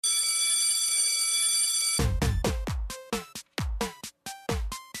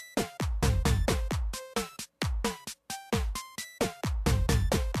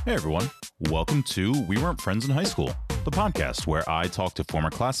Hey everyone, welcome to We Weren't Friends in High School, the podcast where I talk to former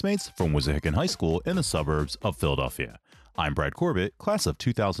classmates from Wissahickon High School in the suburbs of Philadelphia. I'm Brad Corbett, class of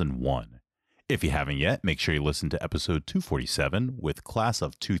 2001. If you haven't yet, make sure you listen to episode 247 with class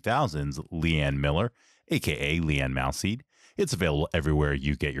of 2000's Leanne Miller, aka Leanne Mouseseed. It's available everywhere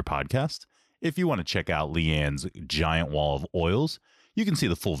you get your podcast. If you want to check out Leanne's giant wall of oils, you can see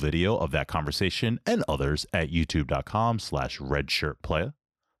the full video of that conversation and others at youtube.com/redshirtplaya.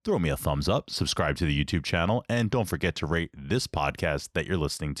 Throw me a thumbs up, subscribe to the YouTube channel, and don't forget to rate this podcast that you're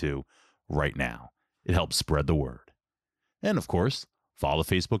listening to right now. It helps spread the word. And of course, follow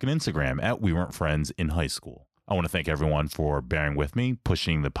Facebook and Instagram at We Weren't Friends in High School. I want to thank everyone for bearing with me,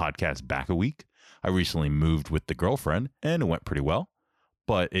 pushing the podcast back a week. I recently moved with the girlfriend, and it went pretty well.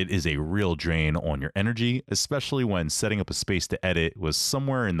 But it is a real drain on your energy, especially when setting up a space to edit was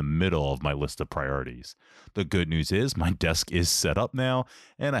somewhere in the middle of my list of priorities. The good news is my desk is set up now,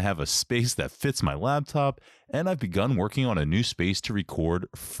 and I have a space that fits my laptop, and I've begun working on a new space to record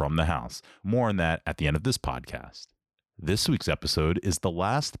from the house. More on that at the end of this podcast. This week's episode is the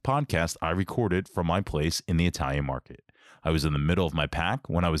last podcast I recorded from my place in the Italian market. I was in the middle of my pack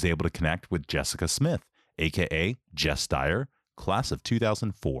when I was able to connect with Jessica Smith, aka Jess Dyer, class of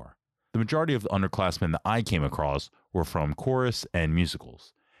 2004. The majority of the underclassmen that I came across were from chorus and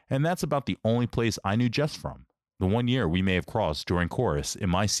musicals, and that's about the only place I knew Jess from. The 1 year we may have crossed during chorus in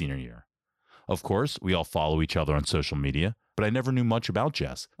my senior year. Of course, we all follow each other on social media, but I never knew much about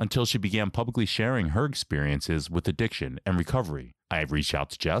Jess until she began publicly sharing her experiences with addiction and recovery. I reached out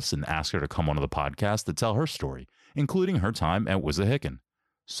to Jess and asked her to come onto the podcast to tell her story, including her time at Wissahickon.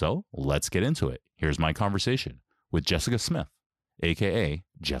 So let's get into it. Here's my conversation with Jessica Smith, aka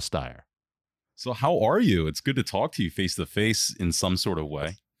Jess Dyer. So how are you? It's good to talk to you face to face in some sort of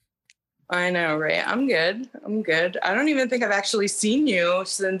way. I know, right? I'm good. I don't even think I've actually seen you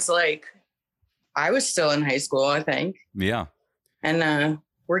since I was still in high school, I think. Yeah. And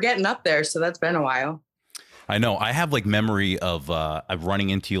we're getting up there, so that's been a while. I know. I have memory of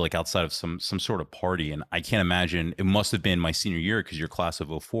running into you outside of some sort of party, and I can't imagine. It must have been my senior year because you're class of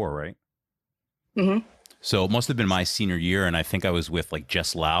 04, right? Mm-hmm. So it must have been my senior year, and I think I was with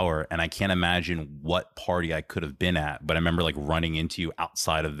Jess Lauer, and I can't imagine what party I could have been at, but I remember running into you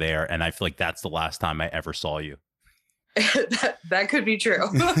outside of there, and I feel like that's the last time I ever saw you. that could be true.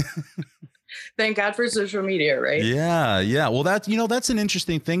 Thank God for social media, right? Yeah. Well, that's an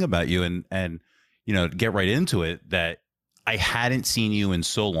interesting thing about you, and to get right into it, that I hadn't seen you in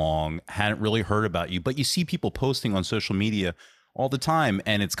so long, hadn't really heard about you, but you see people posting on social media all the time,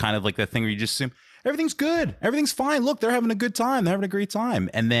 and it's kind of like that thing where you just assume everything's good, everything's fine. Look, they're having a good time, they're having a great time,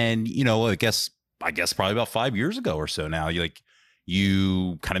 and then I guess probably about 5 years ago or so now, you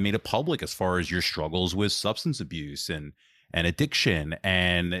kind of made it public as far as your struggles with substance abuse and addiction,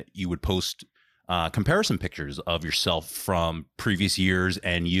 and you would post comparison pictures of yourself from previous years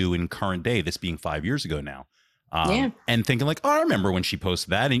and you in current day, this being 5 years ago now. And thinking oh, I remember when she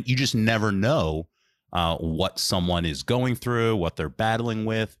posted that, and you just never know what someone is going through, what they're battling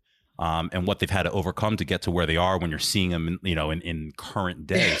with, and what they've had to overcome to get to where they are when you're seeing them, in current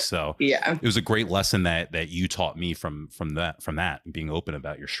day. So yeah, it was a great lesson that you taught me from that, and being open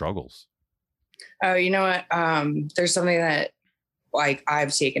about your struggles. Oh, you know what? There's something that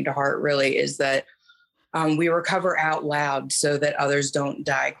I've taken to heart really is that we recover out loud so that others don't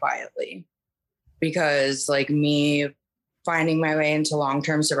die quietly. Because me finding my way into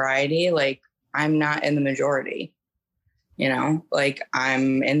long-term sobriety, I'm not in the majority, I'm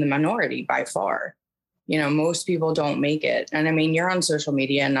in the minority by far. Most people don't make it. And I mean, you're on social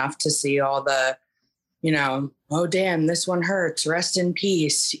media enough to see all the, oh, damn, this one hurts, rest in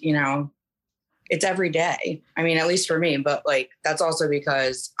peace, It's every day. I mean, at least for me, but that's also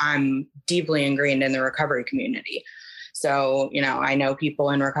because I'm deeply ingrained in the recovery community. So, I know people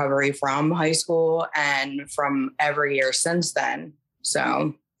in recovery from high school and from every year since then.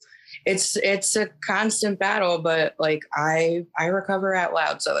 So it's a constant battle, but I recover out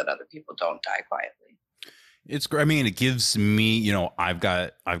loud so that other people don't die quietly. It's great. I mean, it gives me, I've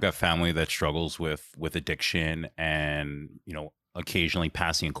got family that struggles with addiction, and, occasionally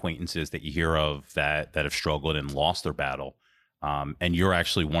passing acquaintances that you hear of that have struggled and lost their battle. And you're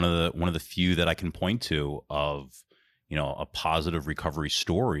actually one of the few that I can point to of, a positive recovery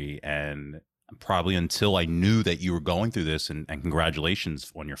story. And probably until I knew that you were going through this, and congratulations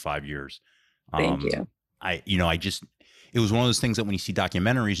on your 5 years. Thank you. It was one of those things that when you see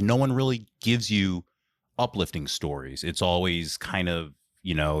documentaries, no one really gives you uplifting stories. It's always kind of,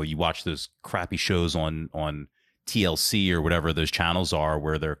 you watch those crappy shows on TLC or whatever those channels are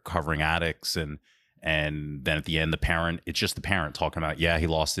where they're covering addicts, and And then at the end, the parent, it's just the parent talking about, yeah, he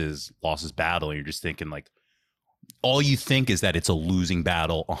lost his battle. And you're just thinking like, all you think is that it's a losing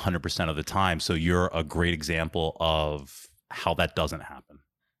battle 100% of the time. So you're a great example of how that doesn't happen.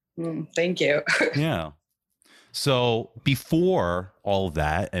 Thank you. Yeah. So before all of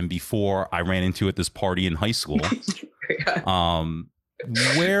that, and before I ran into at this party in high school, Yeah.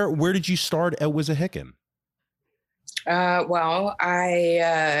 where did you start at Wissahickon? Well,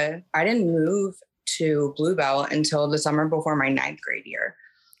 I didn't move to Blue Bell until the summer before my 9th grade year.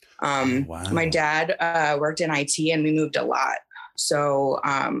 Wow. My dad worked in IT and we moved a lot. So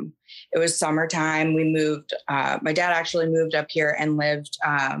it was summertime. We moved. My dad actually moved up here and lived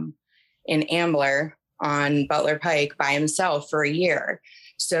in Ambler on Butler Pike by himself for a year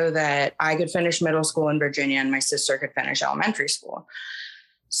so that I could finish middle school in Virginia and my sister could finish elementary school.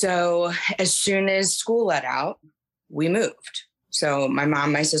 So as soon as school let out, we moved. So my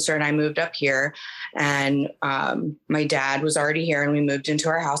mom, my sister, and I moved up here, and my dad was already here, and we moved into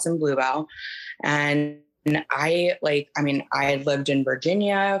our house in Blue Bell. And I had lived in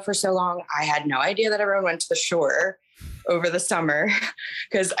Virginia for so long. I had no idea that everyone went to the shore over the summer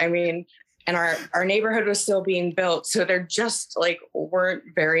because and our neighborhood was still being built. So there just like weren't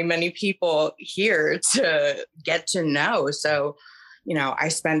very many people here to get to know. So, I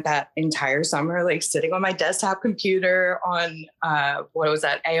spent that entire summer like sitting on my desktop computer on what was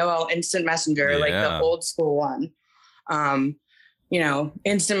that? AOL Instant Messenger, like the old school one.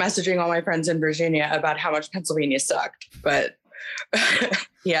 Instant messaging all my friends in Virginia about how much Pennsylvania sucked. But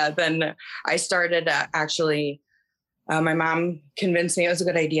yeah, then I started my mom convinced me it was a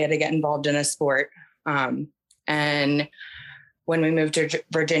good idea to get involved in a sport. And when we moved to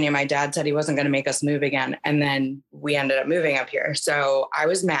Virginia, my dad said he wasn't going to make us move again. And then we ended up moving up here. So I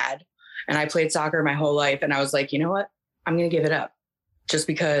was mad and I played soccer my whole life. And I was like, you know what? I'm going to give it up just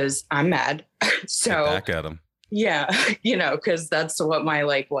because I'm mad. So get back at him. Yeah. Cause that's what my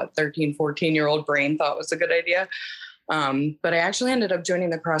 13, 14-year-old brain thought was a good idea. But I actually ended up joining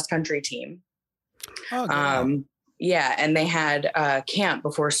the cross country team. Oh, yeah. And they had camp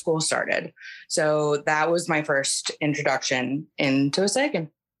before school started. So that was my first introduction into Wissahickon.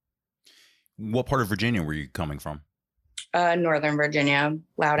 What part of Virginia were you coming from? Northern Virginia,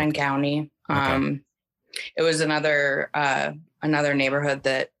 Loudoun County. Okay. It was another neighborhood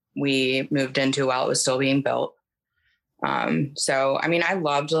that we moved into while it was still being built. So, I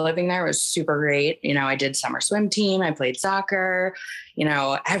loved living there. It was super great. I did summer swim team. I played soccer,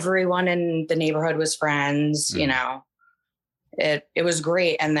 everyone in the neighborhood was friends, it was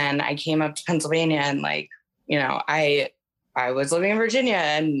great. And then I came up to Pennsylvania and I was living in Virginia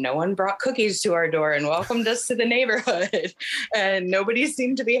and no one brought cookies to our door and welcomed us to the neighborhood and nobody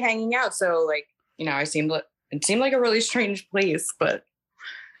seemed to be hanging out. So it seemed like a really strange place, but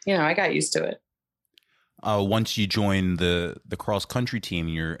I got used to it. Once you join the cross country team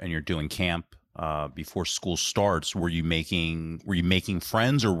and you're doing camp before school starts, were you making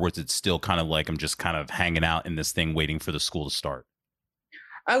friends, or was it still kind of like I'm just kind of hanging out in this thing waiting for the school to start?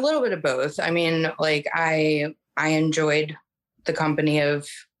 A little bit of both. I enjoyed the company of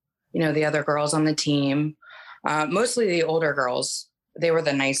the other girls on the team, mostly the older girls. They were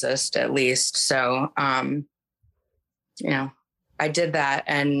the nicest, at least. So I did that,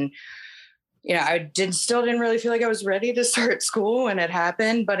 and I still didn't really feel like I was ready to start school when it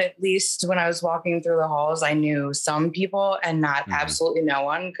happened, but at least when I was walking through the halls, I knew some people and not absolutely no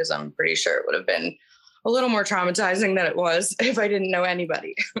one, because I'm pretty sure it would have been a little more traumatizing than it was if I didn't know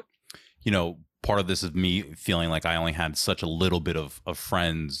anybody. Part of this is me feeling like I only had such a little bit of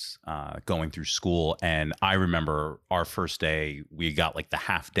friends going through school. And I remember our first day, we got like the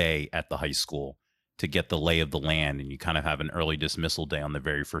half day at the high school to get the lay of the land, and you kind of have an early dismissal day on the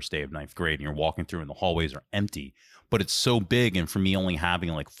very first day of 9th grade, and you're walking through and the hallways are empty, but it's so big. And for me, only having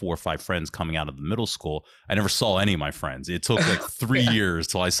like 4 or 5 friends coming out of the middle school, I never saw any of my friends. It took like 3 years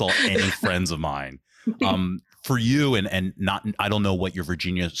till I saw any friends of mine. For you, and not, I don't know what your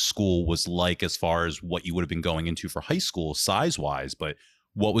Virginia school was like as far as what you would have been going into for high school size wise, but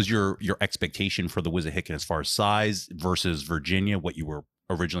what was your expectation for the Wissahickon as far as size versus Virginia, what you were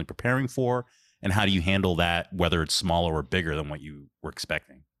originally preparing for? And how do you handle that, whether it's smaller or bigger than what you were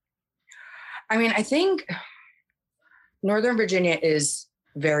expecting? I think Northern Virginia is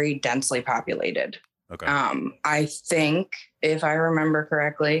very densely populated. Okay. I think, if I remember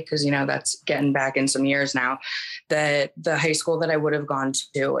correctly, because, that's getting back in some years now, that the high school that I would have gone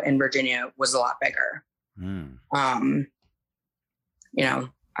to in Virginia was a lot bigger. I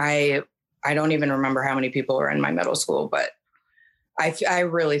don't even remember how many people were in my middle school, but I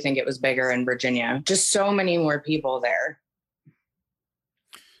really think it was bigger in Virginia. Just so many more people there.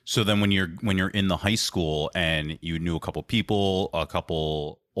 So then when you're in the high school and you knew a couple people, a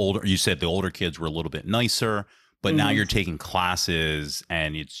couple older, you said the older kids were a little bit nicer, but now you're taking classes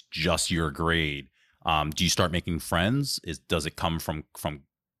and it's just your grade. Do you start making friends? Does it come from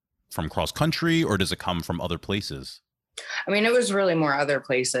cross country, or does it come from other places? I mean, it was really more other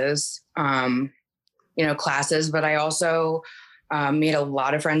places, classes, but I also made a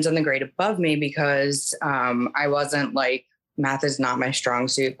lot of friends in the grade above me because I wasn't like, math is not my strong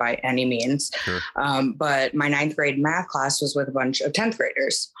suit by any means. Sure. But my 9th grade math class was with a bunch of 10th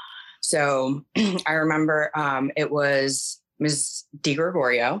graders. So I remember it was Ms.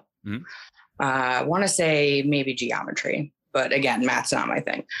 DiGregorio. I want to say maybe geometry, but again, math's not my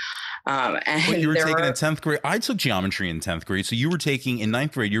thing. And you were taking in 10th grade. I took geometry in 10th grade. So you were taking in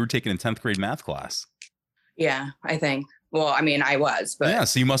 9th grade, you were taking a 10th grade math class. Yeah, I think. Well, I mean, I was, but yeah.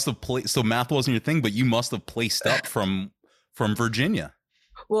 So you must have so math wasn't your thing, but you must have placed up from Virginia.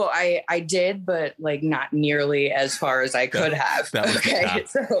 Well, I did, but like not nearly as far as I could have. Okay,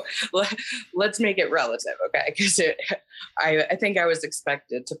 so let's make it relative, okay? Because I think I was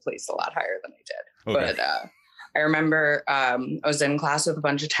expected to place a lot higher than I did. Okay. But I remember I was in class with a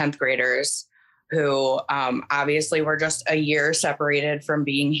bunch of 10th graders who obviously were just a year separated from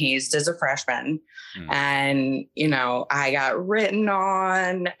being hazed as a freshman. And, I got written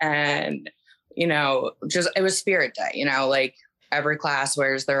on and, just it was Spirit Day, like every class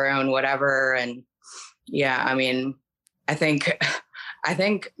wears their own whatever. And yeah, I mean, I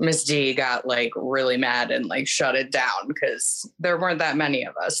think Miss D got like really mad and like shut it down because there weren't that many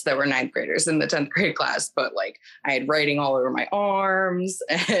of us that were 9th graders in the 10th grade class, but like I had writing all over my arms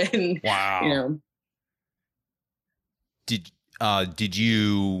and wow. Did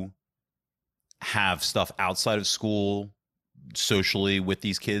you have stuff outside of school socially with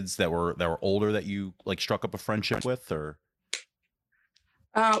these kids that were older that you like struck up a friendship with, or?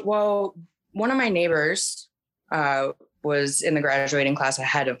 Well, one of my neighbors was in the graduating class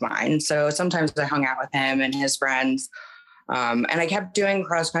ahead of mine. So sometimes I hung out with him and his friends. And I kept doing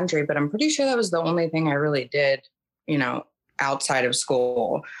cross country, but I'm pretty sure that was the only thing I really did, outside of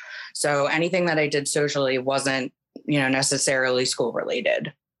school. So anything that I did socially wasn't, necessarily school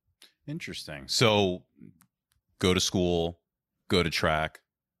related. Interesting. So go to school, go to track,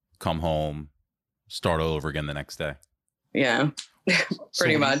 come home, start all over again the next day. Yeah,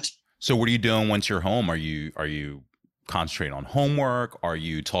 pretty much. So what are you doing once you're home? Are you concentrating on homework? Are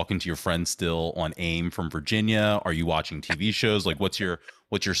you talking to your friends still on AIM from Virginia? Are you watching TV shows? Like what's your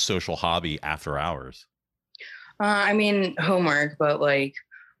social hobby after hours? I mean, homework, but like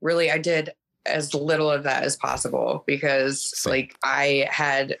really I did as little of that as possible because like I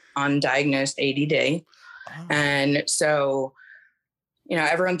had undiagnosed ADD. Oh. And so,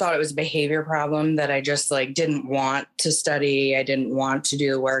 everyone thought it was a behavior problem that I just like didn't want to study. I didn't want to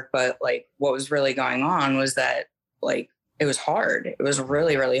do the work, but like what was really going on was that like it was hard. It was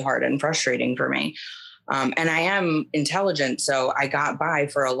really, really hard and frustrating for me. And I am intelligent. So I got by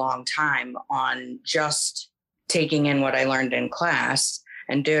for a long time on just taking in what I learned in class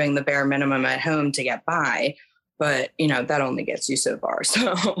and doing the bare minimum at home to get by. But, that only gets you so far.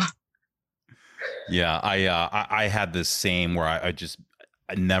 So. Yeah, I had this same where I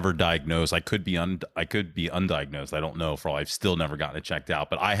never diagnosed. I could be undiagnosed. I don't know for all. I've still never gotten it checked out,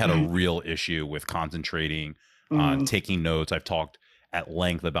 but I had a real issue with concentrating, taking notes. I've talked at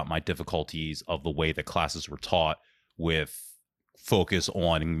length about my difficulties of the way that classes were taught with focus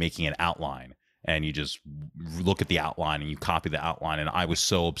on making an outline. And you just look at the outline and you copy the outline. And I was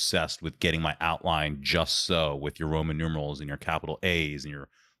so obsessed with getting my outline just so with your Roman numerals and your capital A's and your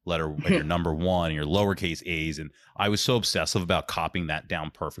letter and your number 1 and your lowercase a's. And I was so obsessive about copying that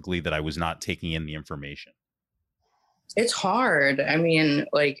down perfectly that I was not taking in the information. It's hard. I mean,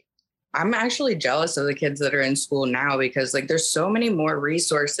 like, I'm actually jealous of the kids that are in school now because like there's so many more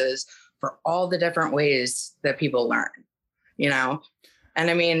resources for all the different ways that people learn, And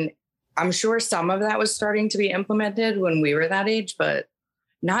I mean, I'm sure some of that was starting to be implemented when we were that age, but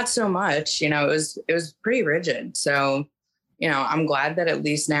not so much. It was pretty rigid. So, I'm glad that at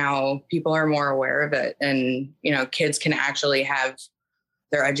least now people are more aware of it and, kids can actually have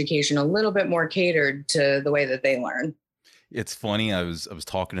their education a little bit more catered to the way that they learn. It's funny. I was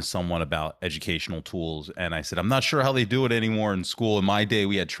talking to someone about educational tools and I said, I'm not sure how they do it anymore in school. In my day,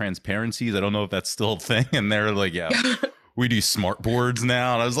 we had transparencies. I don't know if that's still a thing. And they're like, yeah. We do smart boards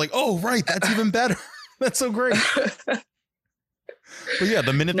now. And I was like, oh, right. That's even better. That's so great. But yeah,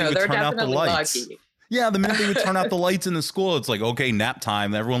 the minute they would turn out the lights. Lucky. Yeah, the minute they would turn out the lights in the school, it's like, okay, nap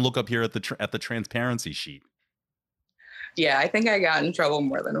time. Everyone look up here at the transparency sheet. Yeah, I think I got in trouble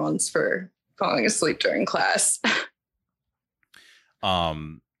more than once for falling asleep during class.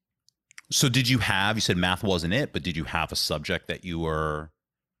 So you said math wasn't it, but did you have a subject that you were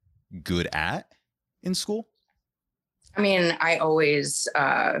good at in school? I mean, I always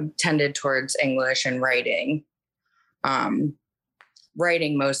tended towards English and writing.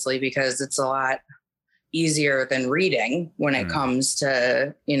 Writing mostly because it's a lot easier than reading when it comes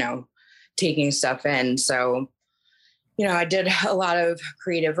to, taking stuff in. So, I did a lot of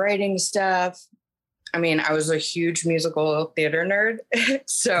creative writing stuff. I mean, I was a huge musical theater nerd.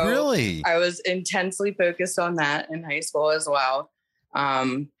 So Really? I was intensely focused on that in high school as well.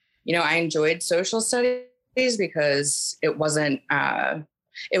 I enjoyed social studies because it wasn't,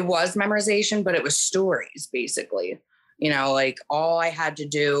 it was memorization, but it was stories basically. Like all I had to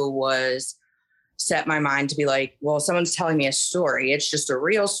do was set my mind to be like, well, someone's telling me a story. It's just a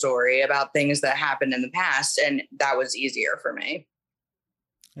real story about things that happened in the past. And that was easier for me.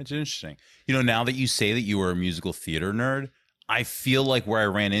 That's interesting. Now that you say that you were a musical theater nerd, I feel like where I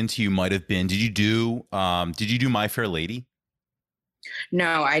ran into you might have been, did you do My Fair Lady?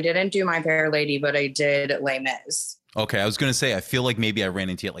 No, I didn't do My Fair Lady, but I did Les Mis. Okay, I was going to say, I feel like maybe I ran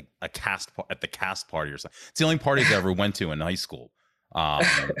into it like at the cast party or something. It's the only parties I ever went to in high school.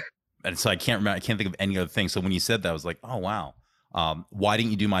 And so I can't think of any other thing. So when you said that, I was like, oh, wow. Why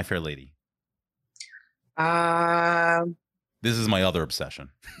didn't you do My Fair Lady? This is my other obsession.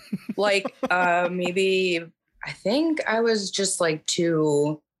 Maybe I think I was just like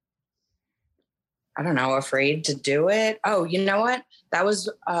too, I don't know, afraid to do it. Oh, you know what? That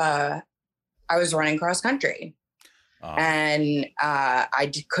was, I was running cross country. And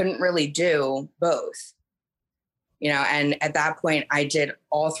couldn't really do both, and at that point I did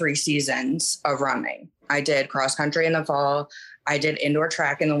all 3 seasons of running. I did cross country in the fall, I did indoor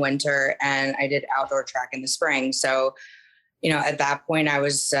track in the winter, and I did outdoor track in the spring. So, at that point I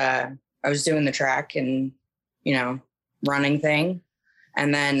was doing the track and, running thing.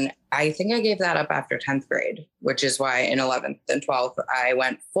 And then I think I gave that up after 10th grade, which is why in 11th and 12th, I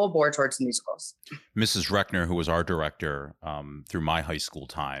went full bore towards musicals. Mrs. Reckner, who was our director through my high school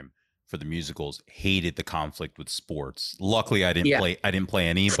time for the musicals, hated the conflict with sports. Luckily, I didn't play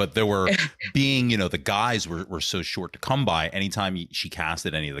any, but there were the guys were so short to come by. Anytime she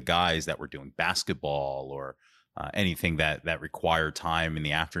casted any of the guys that were doing basketball or anything that required time in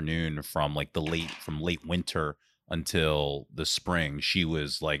the afternoon from late winter until the spring, it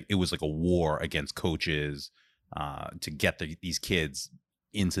was like a war against coaches to get these kids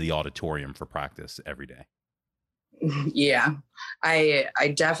into the auditorium for practice every day. Yeah,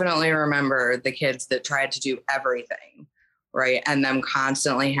 I definitely remember the kids that tried to do everything, right? And them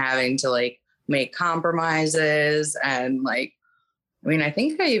constantly having to make compromises. And I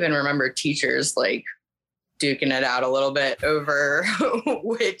think I even remember teachers duking it out a little bit over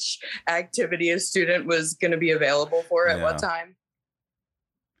which activity a student was going to be available for at what time.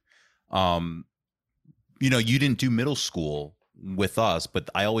 You didn't do middle school with us, but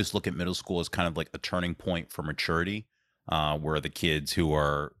I always look at middle school as kind of like a turning point for maturity, where the kids who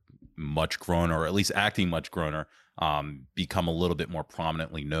are much grown, or at least acting much growner, become a little bit more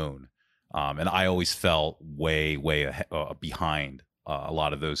prominently known. And I always felt way behind a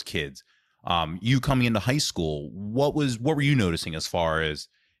lot of those kids. You coming into high school, what were you noticing as far as,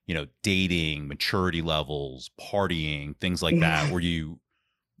 dating, maturity levels, partying, things like that?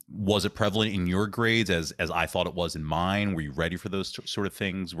 Was it prevalent in your grades as I thought it was in mine? Were you ready for those sort of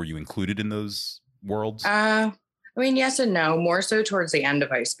things? Were you included in those worlds? Yes and no, more so towards the end of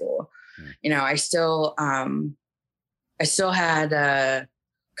high school. I still had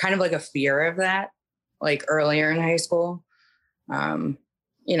kind of like a fear of that, earlier in high school.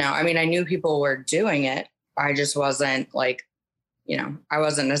 I knew people were doing it. I just wasn't I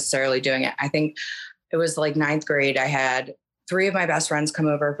wasn't necessarily doing it. I think it was 9th grade. I had 3 of my best friends come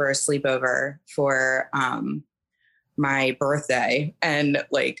over for a sleepover for my birthday. And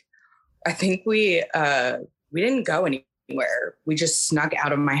I think we didn't go anywhere. We just snuck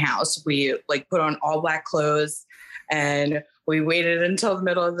out of my house. We put on all black clothes and we waited until the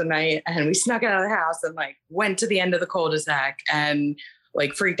middle of the night and we snuck out of the house and went to the end of the cul-de-sac and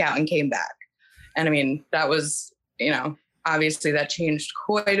freaked out and came back. And that was, obviously that changed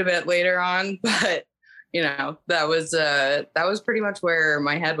quite a bit later on, but that was pretty much where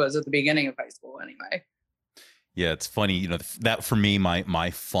my head was at the beginning of high school anyway. Yeah, it's funny, that for me,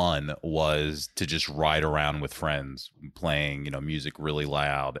 my fun was to just ride around with friends playing, music really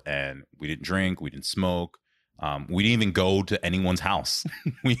loud, and we didn't drink, we didn't smoke. We didn't even go to anyone's house.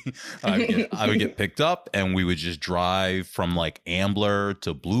 I would get picked up and we would just drive from Ambler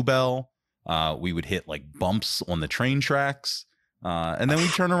to Bluebell. We would hit bumps on the train tracks. And then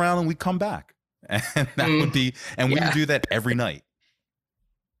we'd turn around and we'd come back. And that would be, and we would do that every night.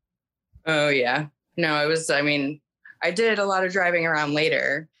 Oh yeah. No, I mean, I did a lot of driving around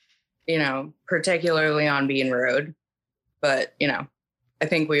later, particularly on Bean Road. But, I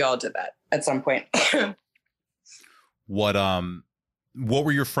think we all did that at some point. What what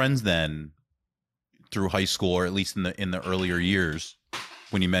were your friends then through high school, or at least in the earlier years,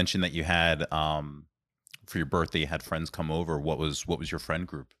 when you mentioned that you had for your birthday you had friends come over? What was your friend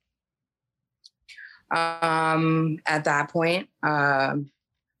group? At that point,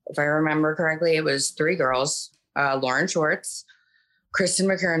 if I remember correctly, it was three girls, Lauren Schwartz, Kristen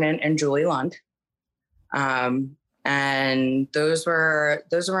McKernan, and Julie Lund. And those were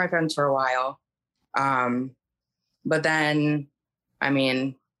my friends for a while. But then, I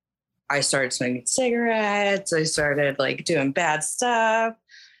mean, I started smoking cigarettes. I started like doing bad stuff.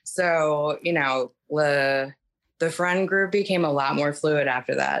 So, the friend group became a lot more fluid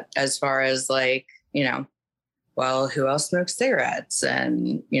after that, as far as like, well, who else smokes cigarettes,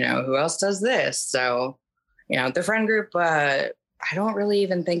 and, who else does this? So, the friend group, I don't really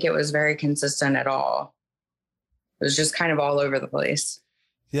even think it was very consistent at all. It was just kind of all over the place.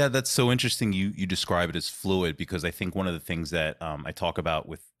 Yeah, that's so interesting. You describe it as fluid, because I think one of the things that I talk about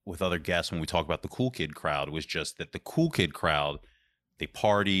with other guests when we talk about the cool kid crowd was just that the cool kid crowd, they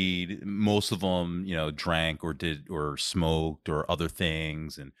partied. Most of them, drank or did or smoked or other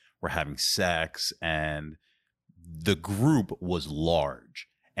things, and were having sex, and the group was large.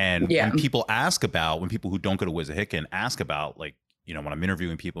 And Yeah. when people who don't go to Wissahickon ask about, like, when I'm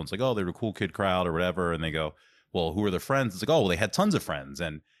interviewing people, it's like, oh, they're the cool kid crowd or whatever, and they go, well, who are their friends? It's like, oh, well, they had tons of friends,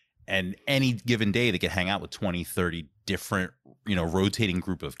 and any given day they could hang out with 20, 30 different, rotating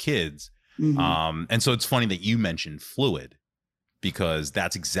group of kids. Mm-hmm. And so it's funny that you mentioned fluid, because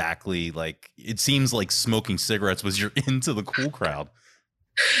that's exactly, like, it seems like smoking cigarettes was your into the cool crowd.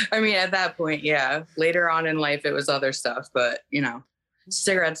 I mean, at that point, yeah. Later on in life, it was other stuff, but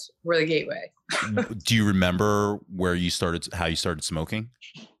cigarettes were the gateway. Do you remember how you started smoking?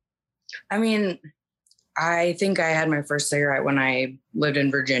 I mean, I think I had my first cigarette when I lived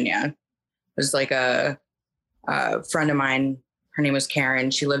in Virginia. It was like a friend of mine. Her name was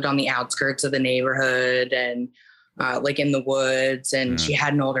Karen. She lived on the outskirts of the neighborhood, and like in the woods. And she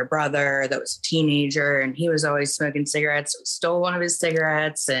had an older brother that was a teenager, and he was always smoking cigarettes. So stole one of his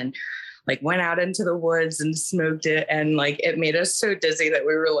cigarettes and like went out into the woods and smoked it. And like, it made us so dizzy that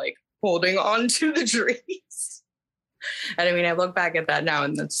we were like holding on to the trees. And I mean, I look back at that now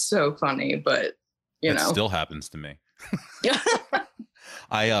and that's so funny, but it still happens to me.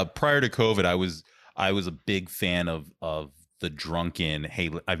 I prior to COVID, I was a big fan of the drunken,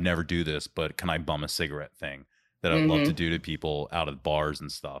 hey, I've never do this, but can I bum a cigarette thing that I'd love to do to people out of bars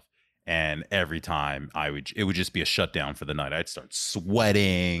and stuff. And every time it would just be a shutdown for the night. I'd start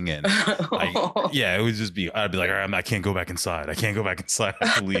sweating, and it would just be, I'd be like, all right, I can't go back inside. I can't go back inside. I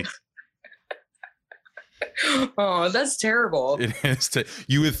have to leave. Oh, that's terrible. It is.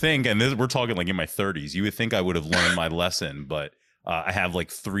 You would think, and we're talking like in my 30s, you would think I would have learned my lesson, but I have like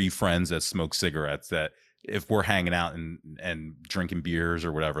 3 friends that smoke cigarettes that if we're hanging out and drinking beers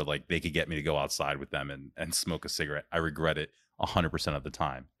or whatever, like they could get me to go outside with them and smoke a cigarette. I regret it 100% of the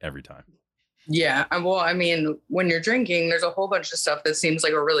time, every time. Yeah. Well, I mean, when you're drinking, there's a whole bunch of stuff that seems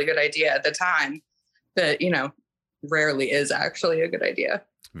like a really good idea at the time that, rarely is actually a good idea.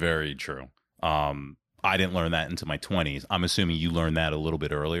 Very true. I didn't learn that into my 20s. I'm assuming you learned that a little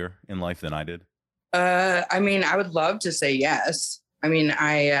bit earlier in life than I did. I mean, I would love to say yes. I mean,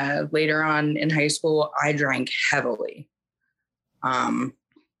 I later on in high school, I drank heavily.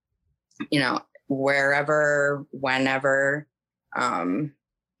 Wherever, whenever. And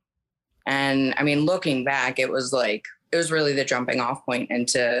I mean, looking back, it was really the jumping off point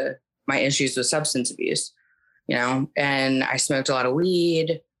into my issues with substance abuse, and I smoked a lot of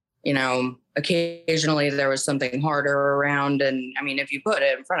weed, occasionally there was something harder around. And I mean, if you put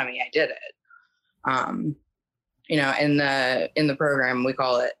it in front of me, I did it. In the program, we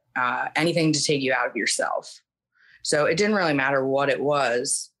call it anything to take you out of yourself. So it didn't really matter what it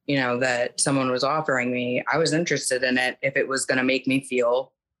was, that someone was offering me. I was interested in it if it was going to make me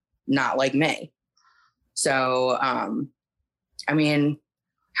feel not like me. So, I mean,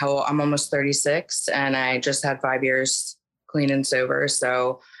 I'm almost 36 and I just had 5 years clean and sober.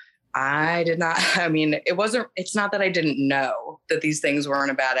 So I did not, I mean, it's not that I didn't know that these things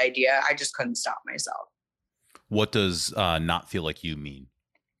weren't a bad idea. I just couldn't stop myself. What does not feel like you mean?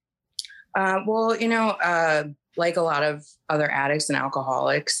 Well, like a lot of other addicts and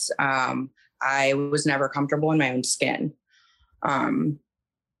alcoholics, I was never comfortable in my own skin. I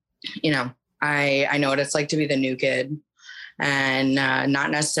know what it's like to be the new kid and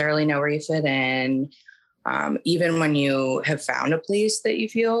not necessarily know where you fit in, Even when you have found a place that you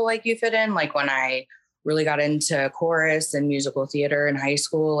feel like you fit in, like when I really got into chorus and musical theater in high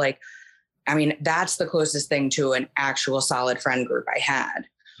school, like, I mean, that's the closest thing to an actual solid friend group I had.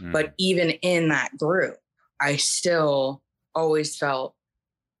 But even in that group, I still always felt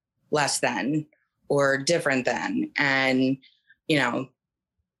less than or different than. And, you know,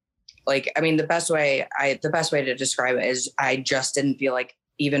 like, I mean, the best way to describe it is I just didn't feel like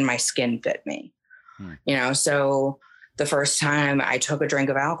even my skin fit me. You know, so the first time I took a drink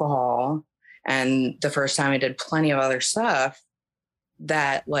of alcohol and the first time I did plenty of other stuff,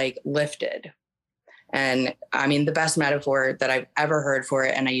 that like lifted. And I mean, the best metaphor that I've ever heard for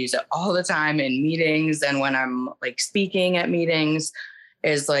it, and I use it all the time in meetings and when I'm like speaking at meetings,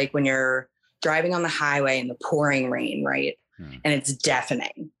 is like when you're driving on the highway in the pouring rain, right? And it's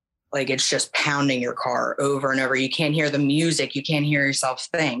deafening. Like it's just pounding your car over and over. You can't hear the music. You can't hear yourself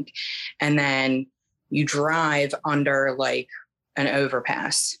think. And then you drive under like an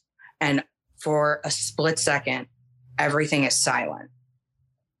overpass. And for a split second, everything is silent.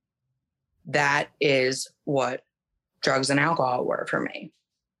 That is what drugs and alcohol were for me.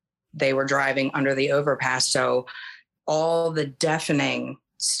 They were driving under the overpass. So all the deafening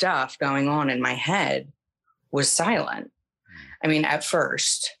stuff going on in my head was silent. I mean, at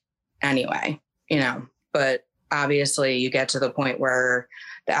first, anyway, you know, but obviously you get to the point where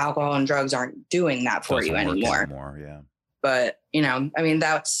the alcohol and drugs aren't doing that for you anymore. Yeah. But, you know, I mean,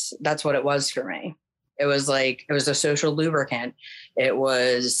 that's what it was for me. It was like, it was a social lubricant. It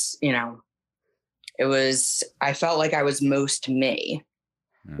was, you know, I felt like I was most me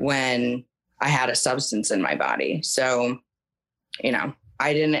when I had a substance in my body. So, you know,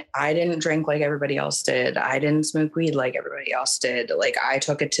 I didn't drink like everybody else did. I didn't smoke weed like everybody else did. Like I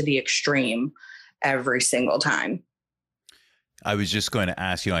took it to the extreme every single time. I was just going to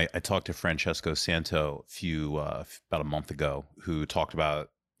ask you, I talked to Francesco Santo about a month ago, who talked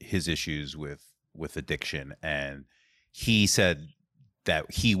about his issues with addiction. And he said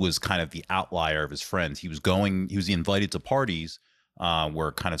that he was kind of the outlier of his friends. He was invited to parties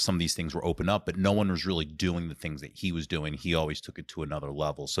where kind of some of these things were open up, but no one was really doing the things that he was doing. He always took it to another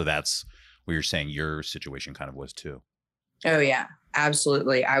level. So that's what you're saying your situation kind of was too. Oh yeah,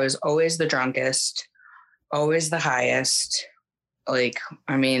 absolutely. I was always the drunkest, always the highest. Like,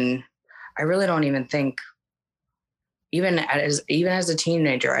 I mean, I really don't even think, even as a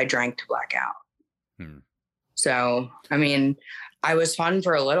teenager, I drank to black out. So, I mean, I was fun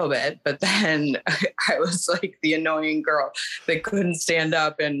for a little bit, but then I was like the annoying girl that couldn't stand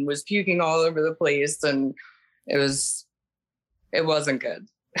up and was puking all over the place. And it wasn't good.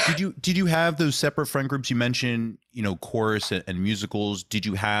 Did you have those separate friend groups? You mentioned, you know, chorus and musicals. Did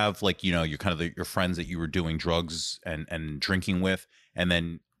you have like, you know, your kind of your friends that you were doing drugs and drinking with, and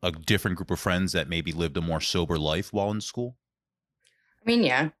then a different group of friends that maybe lived a more sober life while in school? I mean,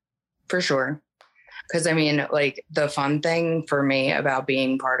 yeah, for sure. Because I mean, like the fun thing for me about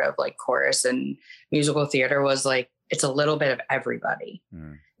being part of like chorus and musical theater was like, it's a little bit of everybody,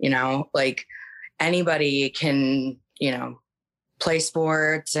 you know, like anybody can, you know, play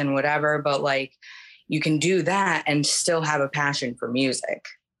sports and whatever, but like you can do that and still have a passion for music,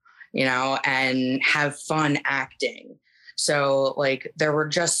 you know, and have fun acting. So like there were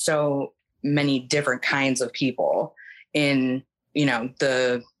just so many different kinds of people in, you know,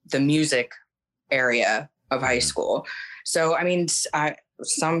 the music area of high school. So, I mean,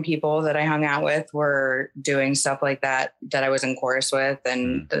 some people that I hung out with were doing stuff like that I was in chorus with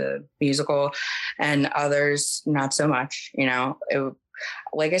and the musical, and others not so much, you know.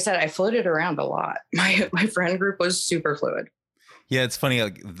 Like I said, I floated around a lot. My friend group was super fluid. Yeah, it's funny,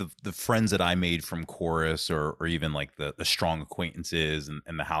 like the friends that I made from chorus or even like the strong acquaintances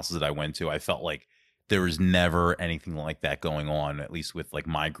and the houses that I went to, I felt like there was never anything like that going on, at least with like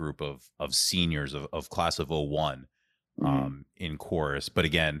my group of seniors of class of 01 in chorus. But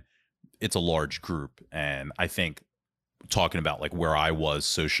again, it's a large group. And I think talking about like where I was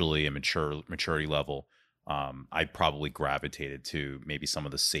socially and maturity level, I probably gravitated to maybe some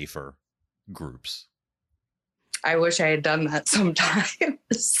of the safer groups. I wish I had done that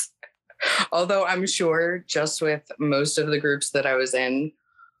sometimes. Although I'm sure just with most of the groups that I was in,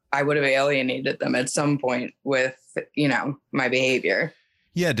 I would have alienated them at some point with, you know, my behavior.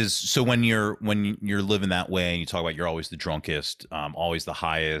 Yeah. So when you're living that way and you talk about you're always the drunkest, always the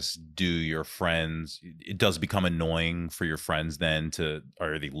highest, do your friends, it does become annoying for your friends then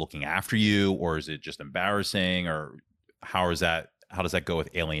are they looking after you, or is it just embarrassing, or how does that go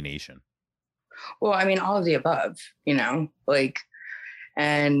with alienation? Well, I mean, all of the above, you know, like,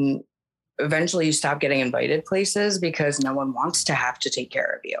 and eventually you stop getting invited places because no one wants to have to take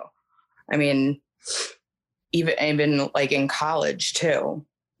care of you. I mean, even like in college too.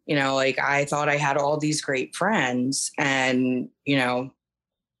 You know, like I thought I had all these great friends, and, you know,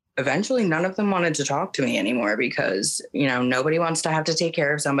 eventually none of them wanted to talk to me anymore because, you know, nobody wants to have to take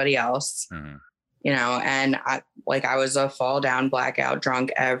care of somebody else, you know, and I was a fall down, blackout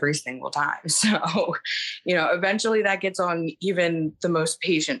drunk every single time. So, you know, eventually that gets on even the most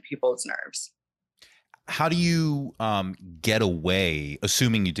patient people's nerves. How do you get away,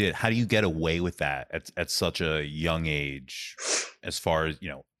 assuming you did, how do you get away with that at such a young age, as far as, you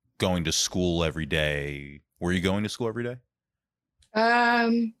know, going to school every day? Were you going to school every day?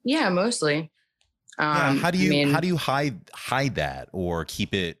 Yeah, mostly. Yeah, how do you hide that or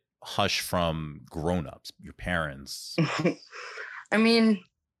keep it hush from grown-ups, your parents? I mean,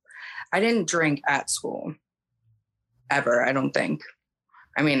 I didn't drink at school ever, I don't think.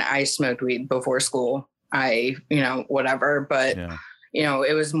 I mean, I smoked weed before school. You know, whatever, but Yeah. you know,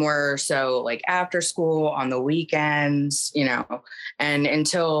 it was more so like after school on the weekends, you know, and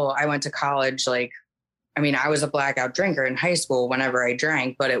until I went to college, like, I mean, I was a blackout drinker in high school whenever I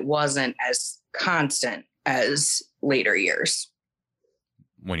drank, but it wasn't as constant as later years.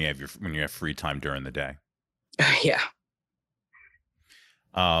 When you have free time during the day. Yeah.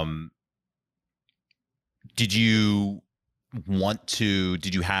 Did you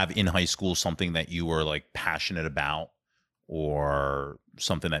have in high school something that you were like passionate about, or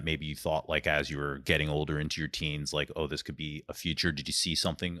something that maybe you thought, like, as you were getting older into your teens, like, oh, this could be a future? Did you see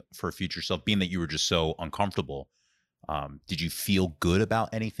something for a future self, being that you were just so uncomfortable? Did you feel good about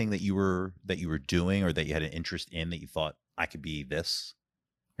anything that you were doing, or that you had an interest in, that you thought, I could be this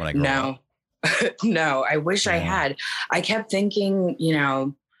when I grow up? No, I wish I had. I kept thinking, you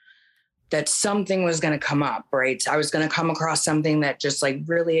know, that something was going to come up, right? I was going to come across something that just like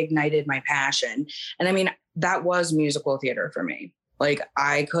really ignited my passion. And I mean, that was musical theater for me. Like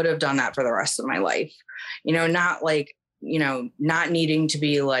I could have done that for the rest of my life, you know, not like, you know, not needing to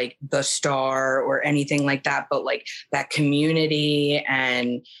be like the star or anything like that, but like that community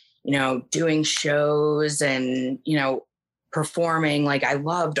and, you know, doing shows and, you know, performing. Like I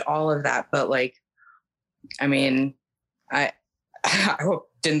loved all of that. But like, I mean, I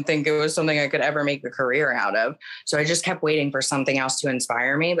didn't think it was something I could ever make a career out of. So I just kept waiting for something else to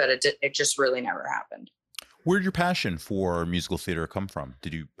inspire me, but it just really never happened. Where did your passion for musical theater come from?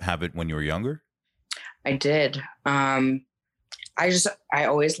 Did you have it when you were younger? I did. I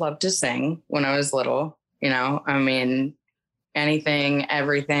always loved to sing when I was little, you know, I mean, anything,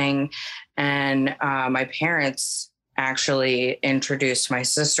 everything. And my parents actually introduced my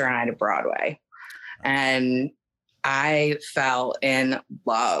sister and I to Broadway. And I fell in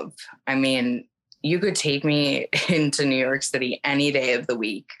love. I mean, you could take me into New York City any day of the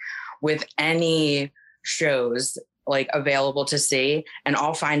week with any shows like available to see, and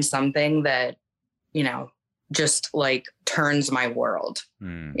I'll find something that, you know, just like turns my world,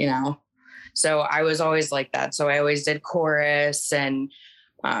 you know? So I was always like that. So I always did chorus, and,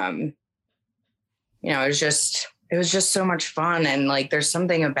 you know, it was just so much fun. And like, there's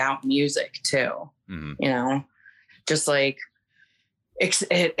something about music too, you know, just like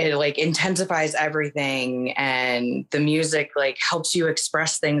it like intensifies everything, and the music like helps you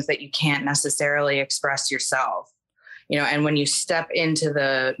express things that you can't necessarily express yourself, you know. And when you step into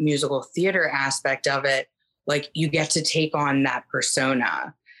the musical theater aspect of it, like you get to take on that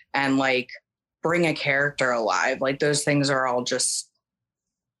persona and like bring a character alive. Like those things are all just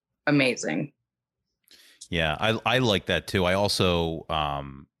amazing. Yeah, I like that too. I also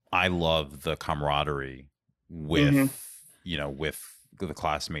I love the camaraderie with you know, with the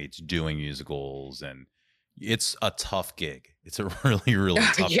classmates doing musicals, and it's a tough gig. It's a really, really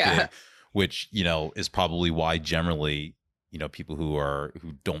tough gig, which, you know, is probably why generally, you know, people who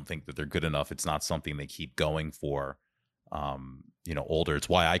don't think that they're good enough, it's not something they keep going for, you know, older. It's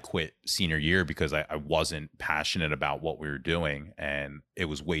why I quit senior year, because I wasn't passionate about what we were doing, and it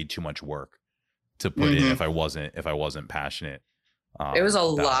was way too much work to put in if I wasn't passionate. It was a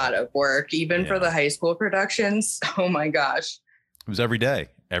lot of work, even for the high school productions. Oh my gosh. It was every day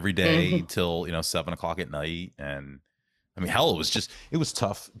till, you know, 7:00 at night. And I mean, hell, it was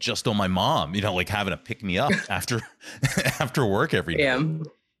tough just on my mom, you know, like having to pick me up after work every day. No,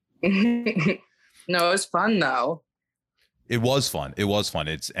 it was fun though. It was fun.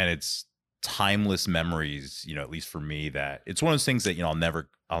 It's timeless memories, you know, at least for me, that it's one of those things that, you know,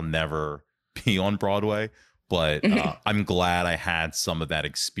 I'll never be on Broadway, but I'm glad I had some of that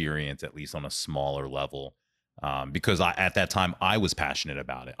experience, at least on a smaller level. Because at that time I was passionate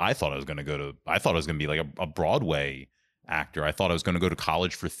about it. I thought I was going to be like a Broadway actor. I thought I was going to go to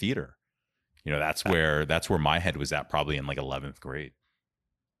college for theater. You know, that's where my head was at, probably in like 11th grade.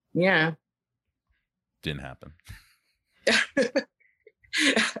 Yeah. didn't happen.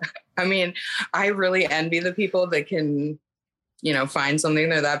 I mean, I really envy the people that can, find something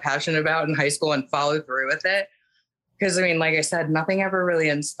they're that passionate about in high school and follow through with it. Because, I mean, like I said, nothing ever really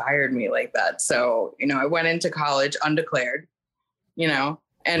inspired me like that. So, I went into college undeclared,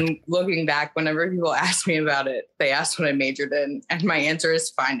 and looking back, whenever people ask me about it, they ask what I majored in. And my answer is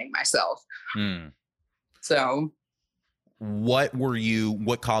finding myself. So. What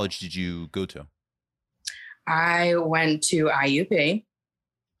college did you go to? I went to IUP.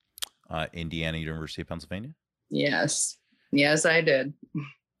 Indiana University of Pennsylvania? Yes. Yes, I did.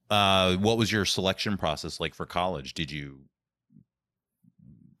 What was your selection process like for college?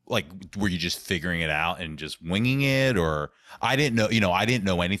 Were you just figuring it out and just winging it? Or I didn't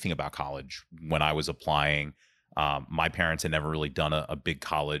know anything about college when I was applying. My parents had never really done a big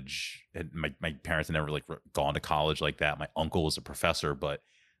college. My parents had never really gone to college like that. My uncle was a professor, but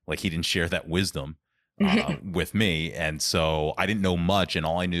he didn't share that wisdom with me. And so I didn't know much. And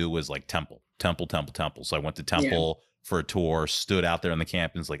all I knew was Temple. So I went to Temple for a tour, stood out there on the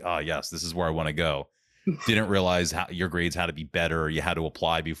campus, oh yes, this is where I want to go. Didn't realize how your grades had to be better. You had to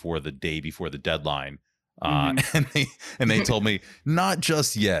apply before the day before the deadline. And they told me not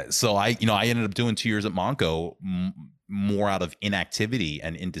just yet. So I ended up doing 2 years at Monco more out of inactivity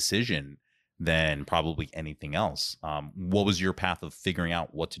and indecision than probably anything else. What was your path of figuring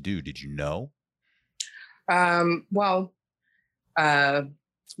out what to do? Did you know? Well,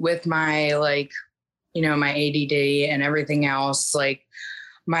 with my my ADD and everything else,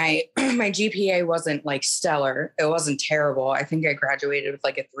 my GPA wasn't stellar. It wasn't terrible. I think I graduated with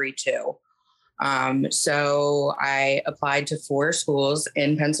a 3.2. So I applied to 4 schools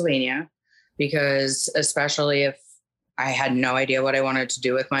in Pennsylvania because, especially if I had no idea what I wanted to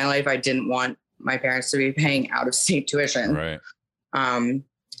do with my life, I didn't want my parents to be paying out of state tuition. Right. I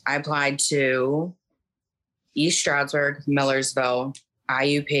applied to East Stroudsburg, Millersville,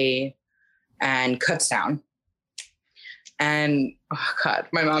 IUP, and Kutztown. And oh God,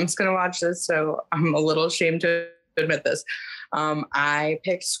 my mom's going to watch this, so I'm a little ashamed to admit this. I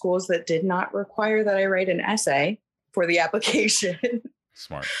picked schools that did not require that I write an essay for the application.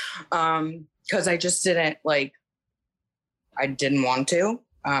 Smart. Because I just didn't I didn't want to.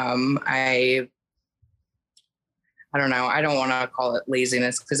 I don't know. I don't want to call it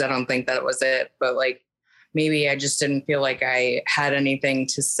laziness because I don't think that was it. But maybe I just didn't feel like I had anything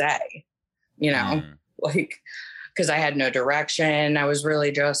to say, because I had no direction. I was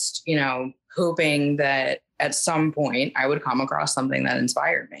really just, hoping that at some point I would come across something that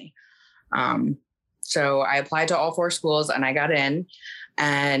inspired me. So I applied to all 4 schools and I got in,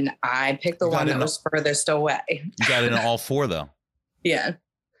 and I picked the one that was furthest away. You got in all 4 though. Yeah.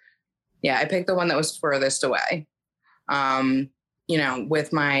 Yeah. I picked the one that was furthest away.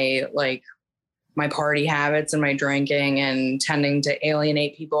 With my my party habits and my drinking and tending to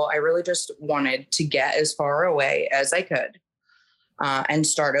alienate people, I really just wanted to get as far away as I could and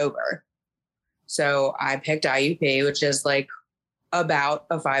start over. So I picked IUP, which is about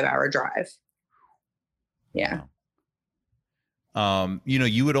a 5-hour drive. Yeah. You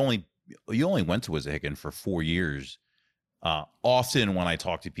only went to Wissahickon for 4 years. Often when I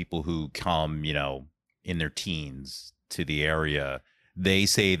talk to people who come, in their teens to the area, they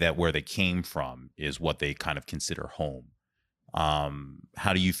say that where they came from is what they kind of consider home.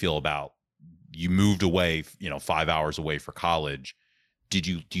 How do you feel about, you moved away, 5 hours away for college? Do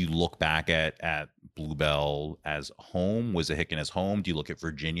you look back at Bluebell as home? Wissahickon as home? Do you look at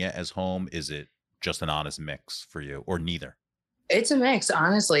Virginia as home? Is it just an honest mix for you, or neither? It's a mix,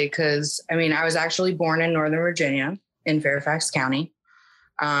 honestly, because I was actually born in Northern Virginia in Fairfax County.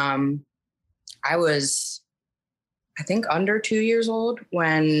 I was, I think, under 2 years old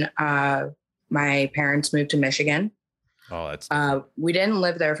when my parents moved to Michigan. Oh, that's we didn't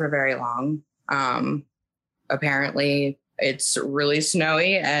live there for very long. Apparently it's really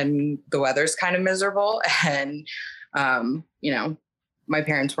snowy and the weather's kind of miserable. And, my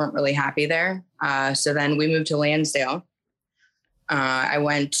parents weren't really happy there. So then we moved to Lansdale. I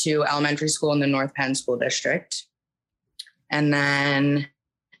went to elementary school in the North Penn School District. And then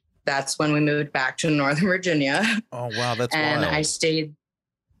that's when we moved back to Northern Virginia. Oh, wow. That's and wild. I stayed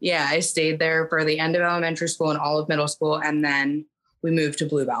there for the end of elementary school and all of middle school. And then we moved to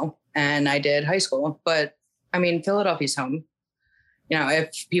Bluebell and I did high school. But Philadelphia's home.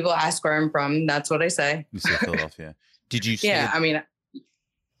 If people ask where I'm from, that's what I say. You say Philadelphia. Did you? Yeah. I'm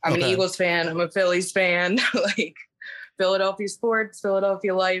an Eagles fan. I'm a Phillies fan. Philadelphia sports,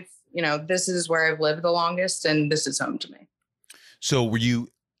 Philadelphia life. This is where I've lived the longest and this is home to me. So were you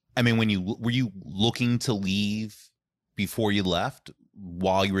looking to leave before you left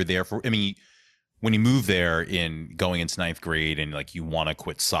while you were there when you move there in going into ninth grade and like you want to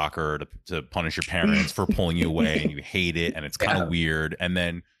quit soccer to punish your parents for pulling you away and you hate it and it's kind of weird. And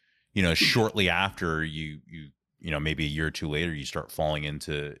then, you know, shortly after you know, maybe a year or two later, you start falling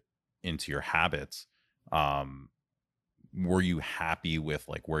into your habits. Were you happy with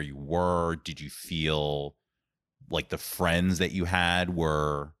like where you were? Did you feel like the friends that you had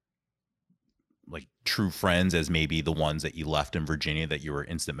were like true friends as maybe the ones that you left in Virginia that you were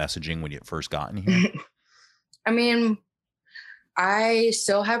instant messaging when you first got in here? I mean, I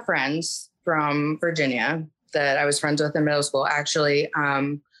still have friends from Virginia that I was friends with in middle school. Actually,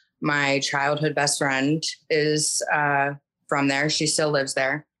 my childhood best friend is from there. She still lives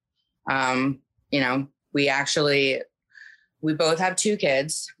there. You know, we both have 2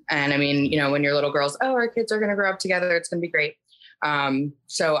 kids. And I mean, you know, when your little girls, oh, our kids are going to grow up together, it's going to be great.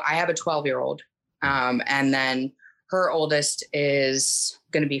 So I have a 12-year-old. And then her oldest is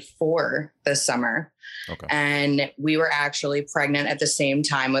going to be 4 this summer. Okay. And we were actually pregnant at the same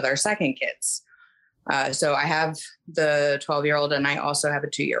time with our second kids. So I have the 12-year-old and I also have a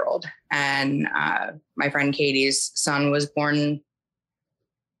 2-year-old. And my friend Katie's son was born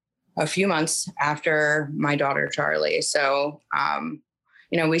a few months after my daughter, Charlie. So,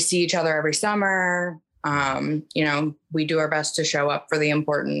 you know, we see each other every summer. You know, we do our best to show up for the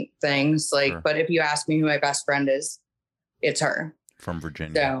important things. Like, But if you ask me who my best friend is, it's her. From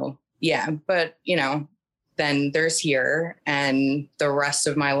Virginia. So, yeah. But, you know, then there's here and the rest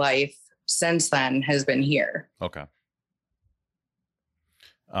of my life since then has been here. Okay.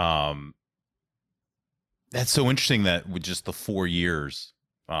 That's so interesting that with just the 4 years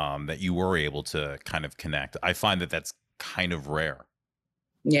that you were able to kind of connect. I find that that's kind of rare.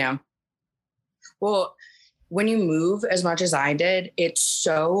 Yeah. Well, when you move as much as I did, it's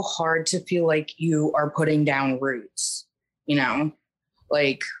so hard to feel like you are putting down roots, you know,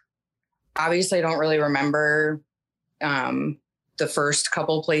 like obviously I don't really remember the first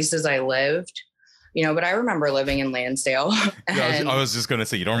couple places I lived, you know, but I remember living in Lansdale. And I was just going to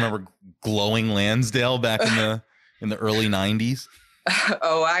say, you don't remember glowing Lansdale back in the early 90s?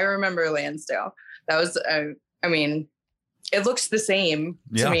 Oh, I remember Lansdale. That was, I mean, it looks the same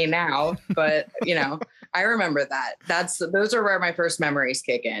to me now, but you know, I remember that. Those are where my first memories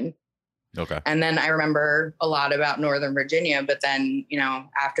kick in. Okay. And then I remember a lot about Northern Virginia, but then, you know,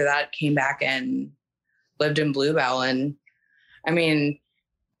 after that came back and lived in Bluebell. And I mean,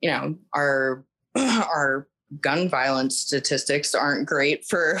 you know, our gun violence statistics aren't great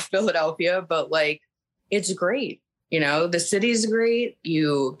for Philadelphia, but like, it's great. You know, the city's great.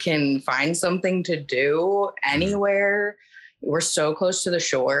 You can find something to do anywhere. We're so close to the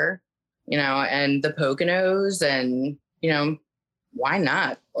shore, you know, and the Poconos, and, you know, why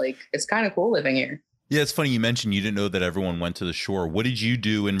not? Like, it's kind of cool living here. Yeah, it's funny you mentioned you didn't know that everyone went to the shore. What did you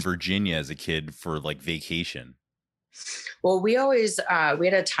do in Virginia as a kid for like vacation? Well, we always, we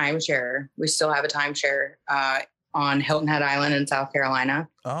had a timeshare. We still have a timeshare on Hilton Head Island in South Carolina.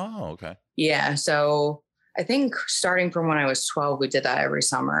 Oh, okay. Yeah. So I think starting from when I was 12, we did that every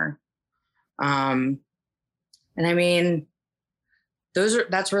summer. And I mean,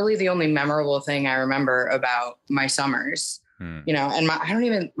 that's really the only memorable thing I remember about my summers, you know, and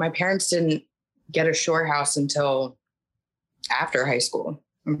my parents didn't get a shore house until after high school.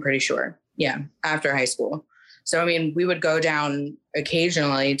 I'm pretty sure. Yeah. After high school. So, I mean, we would go down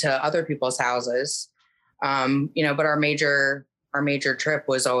occasionally to other people's houses, you know, but our major trip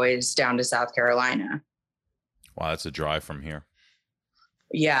was always down to South Carolina. Wow. That's a drive from here.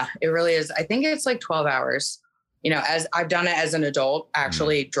 Yeah, it really is. I think it's like 12 hours. You know, as I've done it as an adult,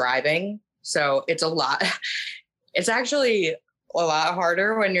 actually driving. So it's a lot. It's actually a lot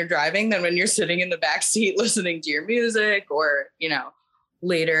harder when you're driving than when you're sitting in the back seat listening to your music, or, you know,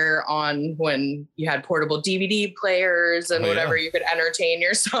 later on when you had portable DVD players and whatever, you could entertain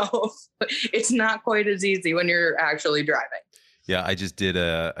yourself. It's not quite as easy when you're actually driving. Yeah, I just did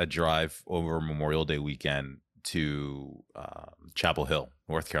a drive over Memorial Day weekend to Chapel Hill,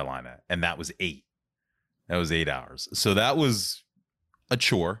 North Carolina, and that was 8. That was 8 hours. So that was a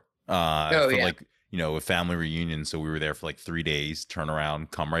chore like, you know, a family reunion. So we were there for like 3 days, turn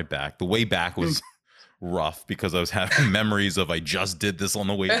around, come right back. The way back was rough because I was having memories of I just did this on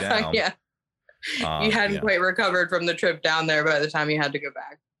the way down. Yeah. You hadn't quite recovered from the trip down there by the time you had to go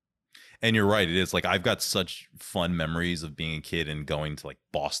back. And you're right. It is like I've got such fun memories of being a kid and going to like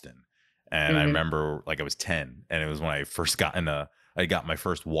Boston. And I remember like I was 10 and it was when I first I got my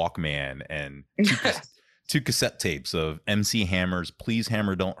first Walkman and two cassette tapes of MC Hammer's Please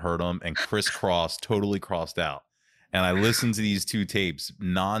Hammer Don't Hurt 'Em and Criss Cross Totally Crossed Out. And I listened to these 2 tapes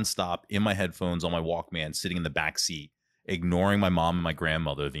nonstop in my headphones on my Walkman, sitting in the back seat, ignoring my mom and my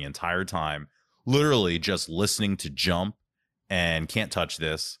grandmother the entire time, literally just listening to Jump and Can't Touch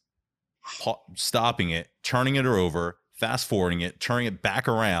This, stopping it, turning it over, fast forwarding it, turning it back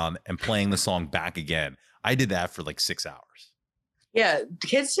around, and playing the song back again. I did that for like 6 hours. Yeah,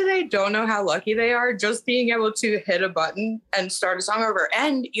 kids today don't know how lucky they are just being able to hit a button and start a song over.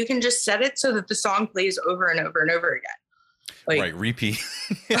 And you can just set it so that the song plays over and over and over again. Like, right, repeat.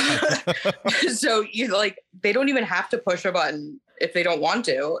 So you like, they don't even have to push a button if they don't want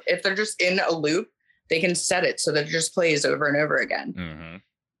to. If they're just in a loop, they can set it so that it just plays over and over again. Mm-hmm.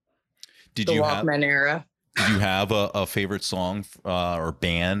 The Walkman era. Did you have a favorite song or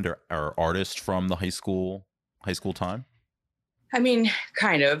band or artist from the high school time? I mean,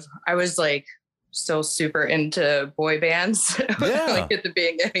 kind of. I was like still super into boy bands like at the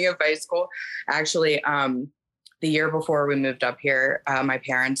beginning of high school. Actually, the year before we moved up here, my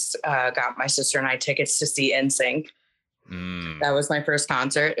parents got my sister and I tickets to see NSYNC. That was my first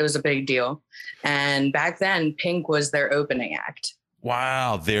concert. It was a big deal. And back then, Pink was their opening act.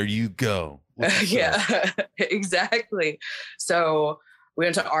 Wow, there you go. Yeah, exactly. So we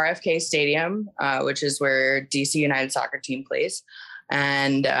went to RFK Stadium, which is where DC United Soccer Team plays.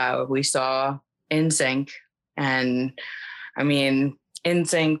 And we saw NSYNC. And I mean,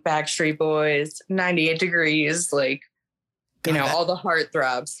 NSYNC, Backstreet Boys, 98 Degrees, like, you know, all the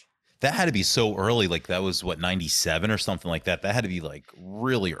heartthrobs. That had to be so early. Like that was what, 97 or something like that. That had to be like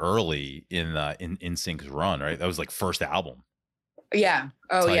really early in NSYNC's run, right? That was like first album. Yeah.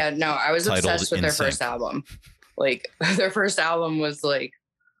 Oh, yeah. No, I was obsessed with their first album. Like their first album was like,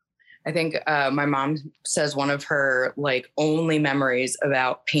 I think my mom says one of her like only memories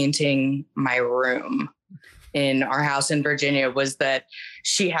about painting my room in our house in Virginia was that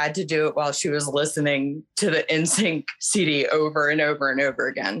she had to do it while she was listening to the NSYNC CD over and over and over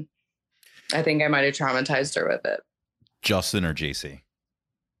again. I think I might have traumatized her with it. Justin or JC?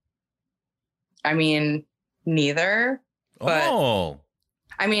 I mean, neither. But,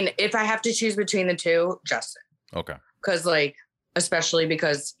 I mean, if I have to choose between the two, Justin. Okay. Because, like, especially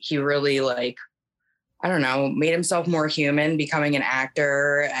because he really, like, I don't know, made himself more human, becoming an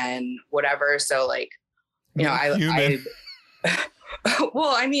actor and whatever. So, like, you know, I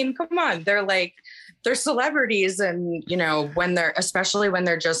well, I mean, come on. They're celebrities. And, you know, especially when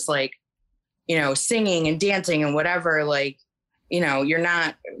they're just like, you know, singing and dancing and whatever, like, you know, you're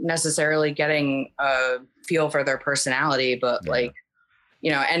not necessarily getting a feel for their personality, but like, you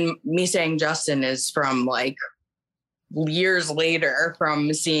know, and me saying Justin is from like years later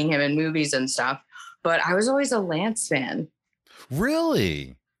from seeing him in movies and stuff. But I was always a Lance fan.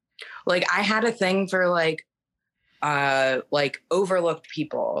 Really? Like I had a thing for like overlooked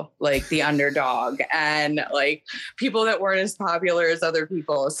people, like the underdog and like people that weren't as popular as other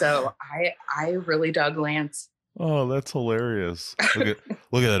people. So I really dug Lance. Oh, that's hilarious.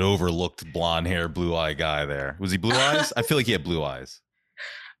 Look at that overlooked blonde hair, blue eye guy there. Was he blue eyes? I feel like he had blue eyes.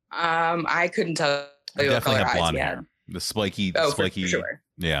 I couldn't tell you what color eyes he had. The spiky. For sure.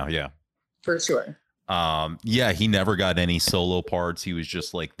 Yeah. For sure. Yeah, he never got any solo parts. He was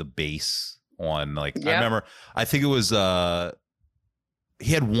just like the bass on like, I remember, I think it was,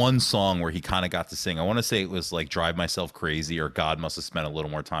 he had one song where he kind of got to sing. I want to say it was like Drive Myself Crazy or God Must Have Spent a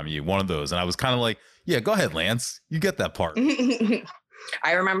Little More Time with You. One of those. And I was kind of like, yeah, go ahead, Lance. You get that part.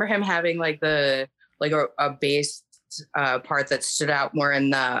 I remember him having like a bass part that stood out more in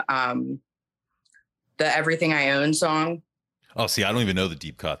the Everything I Own song. Oh, see, I don't even know the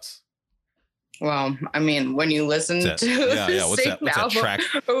deep cuts. Well, I mean, when you listen to the same album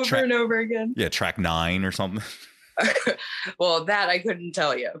over and over again. Yeah, track 9 or something. Well, that I couldn't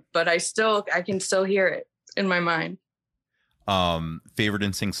tell you, but I can still hear it in my mind. Favorite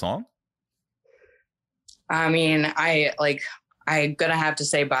NSYNC song? I mean, I'm gonna have to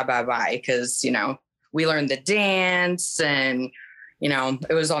say Bye Bye Bye because, you know, we learned the dance and, you know,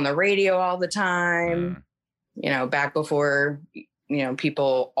 it was on the radio all the time, you know, back before, you know,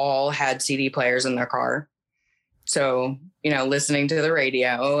 people all had CD players in their car. So, you know, listening to the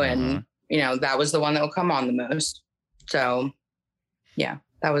radio and, you know, that was the one that would come on the most. So, yeah,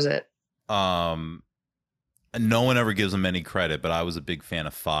 that was it. No one ever gives them any credit, but I was a big fan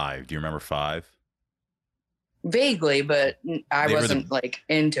of 5. Do you remember 5? Vaguely, but I wasn't like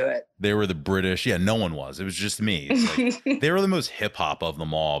into it. They were the British. Yeah, no one was. It was just me. Like, they were the most hip hop of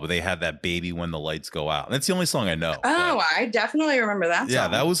them all, but they had that Baby When the Lights Go Out. That's the only song I know. Oh, but I definitely remember that song. Yeah,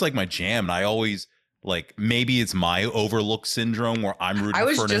 that was like my jam. And I always like, maybe it's my overlook syndrome where I'm rooting for. I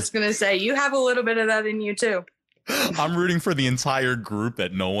was just going to say, you have a little bit of that in you too. I'm rooting for the entire group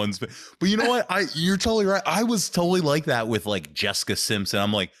that no one's been. But you know what? You're totally right. I was totally like that with like Jessica Simpson.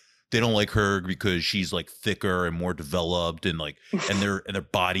 I'm like, they don't like her because she's like thicker and more developed, and like, and they're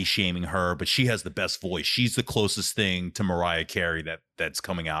body shaming her, but she has the best voice. She's the closest thing to Mariah Carey that's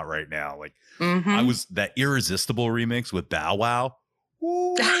coming out right now. Like, I was that Irresistible remix with Bow Wow.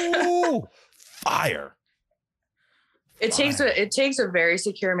 Ooh, fire. It takes a very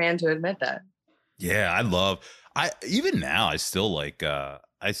secure man to admit that. Yeah, even now I still like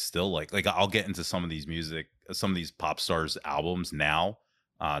I'll get into some of these pop stars albums now,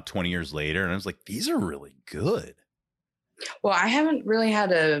 20 years later, and I was like, these are really good. Well, I haven't really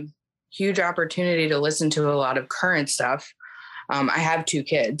had a huge opportunity to listen to a lot of current stuff. I have 2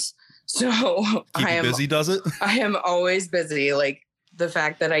 kids, so Keep you busy, does it? I am always busy. Like, the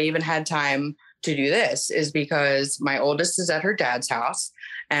fact that I even had time to do this is because my oldest is at her dad's house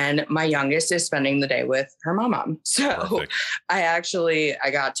and my youngest is spending the day with her mom. So perfect. I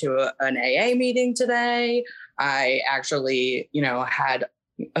got to an AA meeting today. I actually, had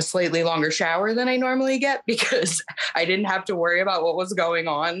a slightly longer shower than I normally get because I didn't have to worry about what was going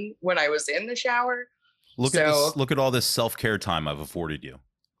on when I was in the shower. Look at all this self-care time I've afforded you.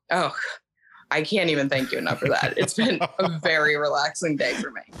 Oh, I can't even thank you enough for that. It's been a very relaxing day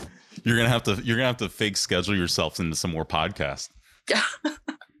for me. You're gonna have to fake schedule yourself into some more podcasts.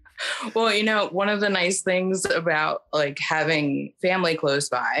 Well, one of the nice things about like having family close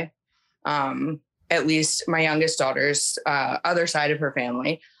by, at least my youngest daughter's other side of her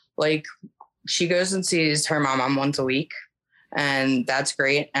family, like she goes and sees her mom once a week, and that's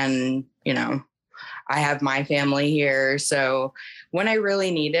great. And I have my family here, so when I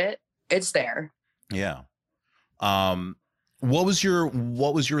really need it, it's there. Yeah. What was your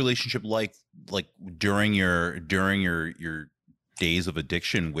relationship like during your days of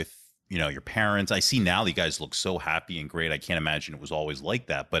addiction with, your parents? I see now that you guys look so happy and great. I can't imagine it was always like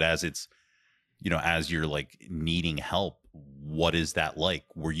that, but as it's, as you're like needing help, what is that like?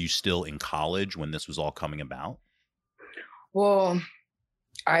 Were you still in college when this was all coming about? Well,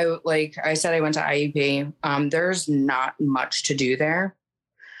 like I said, I went to IUP. There's not much to do there.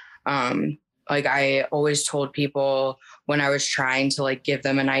 Like I always told people when I was trying to like give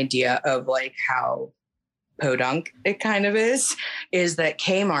them an idea of like how podunk it kind of is that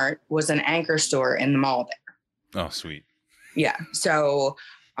Kmart was an anchor store in the mall there. Oh, sweet. Yeah. So,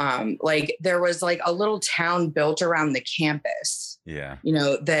 like there was like a little town built around the campus, yeah,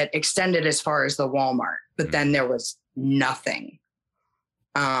 that extended as far as the Walmart, but then there was nothing.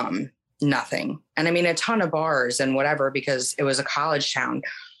 Nothing. And I mean, a ton of bars and whatever, because it was a college town.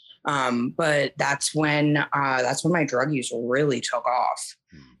 But that's when my drug use really took off.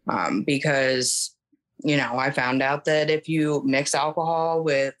 Because, I found out that if you mix alcohol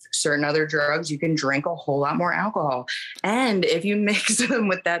with certain other drugs, you can drink a whole lot more alcohol. And if you mix them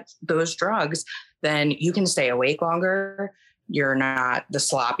with those drugs, then you can stay awake longer. You're not the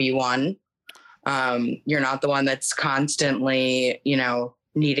sloppy one. You're not the one that's constantly,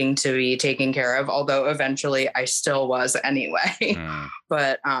 needing to be taken care of, although eventually I still was anyway.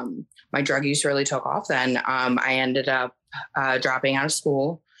 But my drug use really took off then. I ended up dropping out of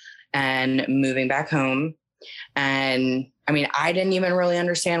school and moving back home. And I mean, I didn't even really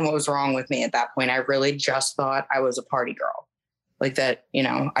understand what was wrong with me at that point. I really just thought I was a party girl. Like that,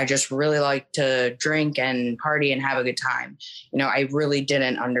 I just really like to drink and party and have a good time. I really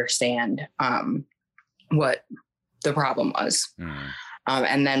didn't understand what the problem was.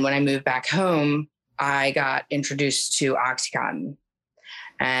 And then when I moved back home, I got introduced to Oxycontin.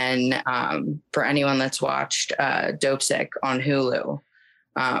 And for anyone that's watched Dopesick on Hulu,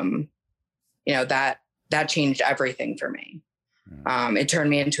 that changed everything for me. It turned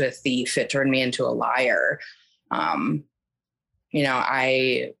me into a thief. It turned me into a liar. I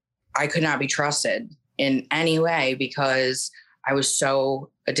could not be trusted in any way because I was so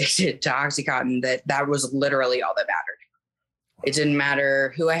addicted to Oxycontin that was literally all that mattered. It didn't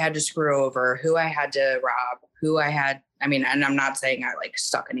matter who I had to screw over, who I had to rob, and I'm not saying I like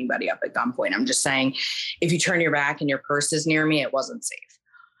stuck anybody up at gunpoint. I'm just saying if you turn your back and your purse is near me, it wasn't safe.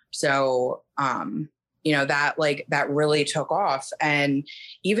 So, that really took off. And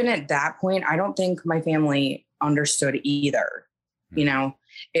even at that point, I don't think my family understood either.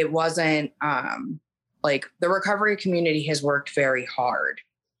 It wasn't like the recovery community has worked very hard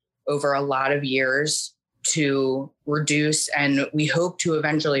over a lot of years to reduce, and we hope to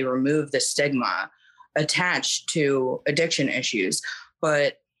eventually remove the stigma attached to addiction issues.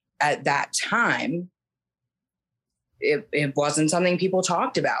 But at that time, it wasn't something people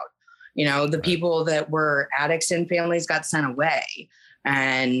talked about. The people that were addicts in families got sent away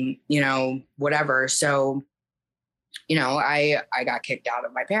and, whatever. So, I got kicked out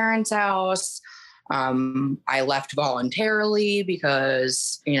of my parents' house. I left voluntarily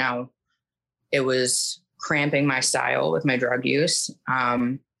because, you know, it was cramping my style with my drug use.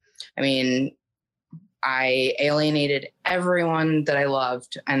 I mean, I alienated everyone that I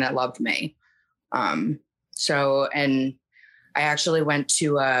loved and that loved me. And I actually went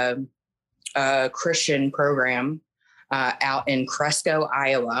to a Christian program out in Cresco,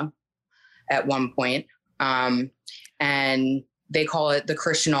 Iowa at one point. And they call it the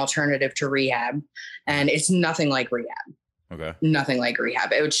Christian alternative to rehab. And it's nothing like rehab. Okay. Nothing like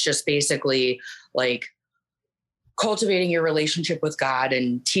rehab. It was just basically like cultivating your relationship with God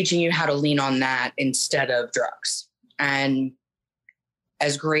and teaching you how to lean on that instead of drugs. And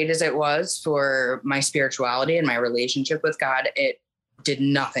as great as it was for my spirituality and my relationship with God, it did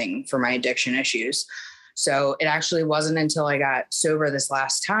nothing for my addiction issues. So it actually wasn't until I got sober this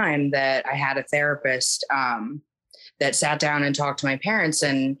last time that I had a therapist that sat down and talked to my parents.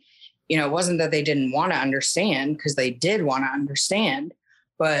 And, you know, it wasn't that they didn't want to understand, because they did want to understand,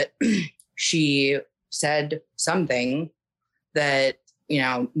 but she said something that, you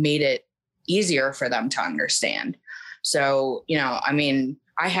know, made it easier for them to understand. So, you know, I mean,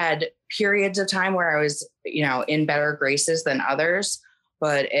 I had periods of time where I was, you know, in better graces than others,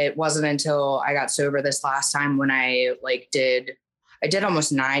 but it wasn't until I got sober this last time when I did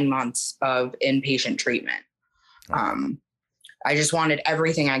almost 9 months of inpatient treatment. I just wanted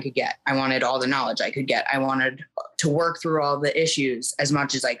everything I could get. I wanted all the knowledge I could get. I wanted to work through all the issues as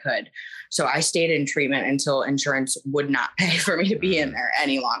much as I could. So I stayed in treatment until insurance would not pay for me to be in there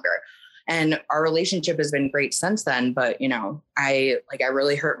any longer. And our relationship has been great since then. But, you know, I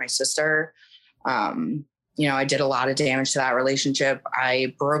really hurt my sister. You know, I did a lot of damage to that relationship.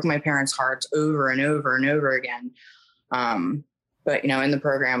 I broke my parents' hearts over and over and over again. But, you know, in the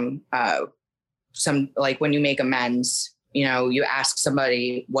program, when you make amends, you know, you ask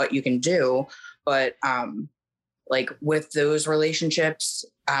somebody what you can do, but with those relationships,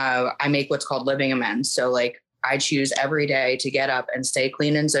 I make what's called living amends. So I choose every day to get up and stay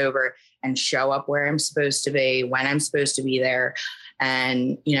clean and sober and show up where I'm supposed to be, when I'm supposed to be there.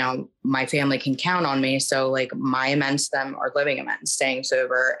 And, you know, my family can count on me. So my amends to them are living amends, staying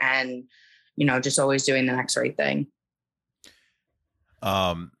sober and, you know, just always doing the next right thing.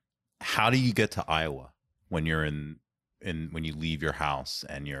 How do you get to Iowa when you're when you leave your house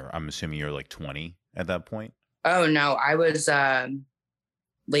and I'm assuming you're 20 at that point? Oh no, I was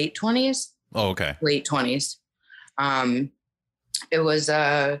late 20s. Oh, okay. Late 20s. It was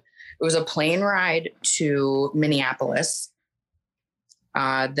a plane ride to Minneapolis.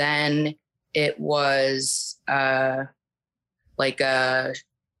 Then it was a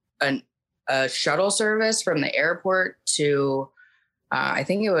shuttle service from the airport to I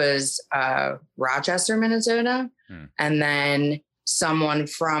think it was Rochester, Minnesota. And then someone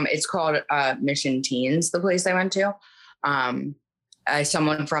from, it's called Mission Teens, the place I went to.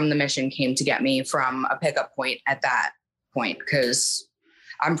 Someone from the mission came to get me from a pickup point at that point, because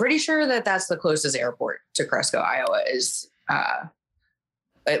I'm pretty sure that that's the closest airport to Cresco, Iowa, is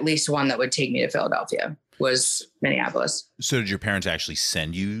at least one that would take me to Philadelphia, was Minneapolis. So did your parents actually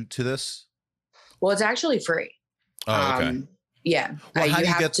send you to this? Well, it's actually free. Oh, okay. Yeah. Well,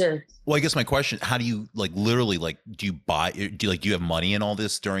 well, I guess my question, how do you literally, do you do you have money in all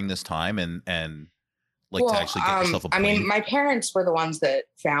this during this time and to actually get yourself a plane? I mean, my parents were the ones that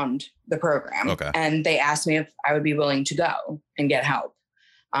found the program. Okay. And they asked me if I would be willing to go and get help.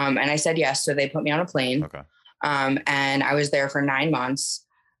 And I said yes. So they put me on a plane. Okay. And I was there for 9 months.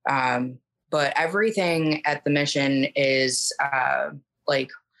 But everything at the mission is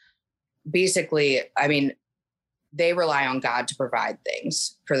basically, I mean, they rely on God to provide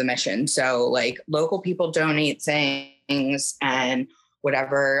things for the mission. So local people donate things and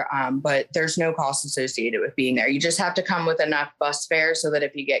whatever, but there's no cost associated with being there. You just have to come with enough bus fare so that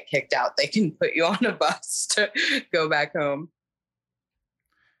if you get kicked out, they can put you on a bus to go back home.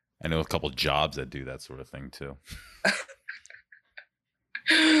 I know a couple of jobs that do that sort of thing too.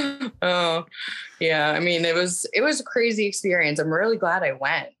 Oh, yeah. I mean, it was a crazy experience. I'm really glad I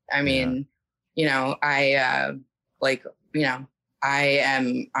went. I mean, you know, I'm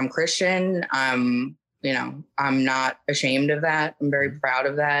Christian. You know, I'm not ashamed of that. I'm very proud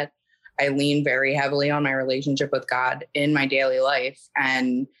of that. I lean very heavily on my relationship with God in my daily life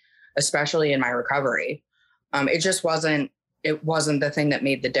and especially in my recovery. It wasn't the thing that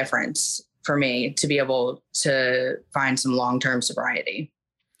made the difference for me to be able to find some long-term sobriety.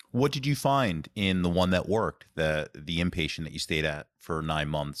 What did you find in the one that worked, the inpatient that you stayed at for 9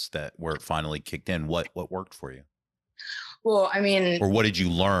 months, where it finally kicked in? What worked for you? Well, I mean, or what did you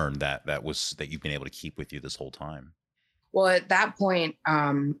learn that you've been able to keep with you this whole time? Well, at that point,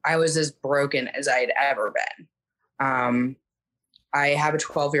 I was as broken as I'd ever been. I have a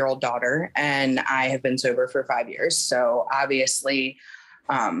 12-year-old daughter, and I have been sober for 5 years. So obviously,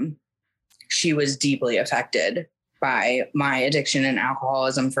 she was deeply affected by my addiction and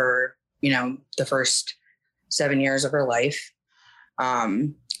alcoholism for, the first 7 years of her life.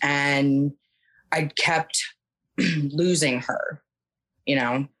 And I kept losing her,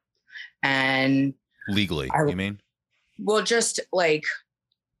 and legally, you mean? Well, just like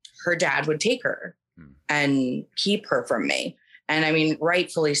her dad would take her and keep her from me. And I mean,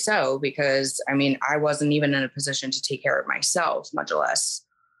 rightfully so, because I wasn't even in a position to take care of myself, much less,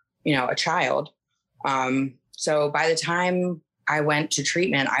 a child. So by the time I went to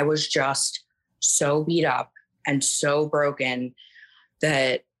treatment, I was just so beat up and so broken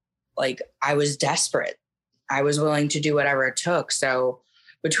that I was desperate. I was willing to do whatever it took. So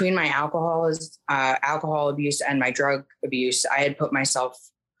between my alcohol abuse and my drug abuse, I had put myself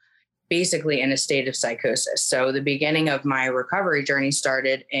basically in a state of psychosis. So the beginning of my recovery journey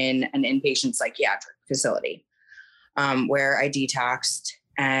started in an inpatient psychiatric facility, where I detoxed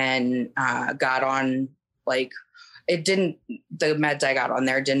and got on the meds I got on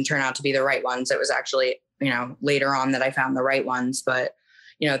there didn't turn out to be the right ones. It was actually, later on that I found the right ones. But,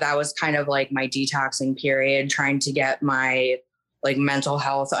 that was kind of like my detoxing period, trying to get my mental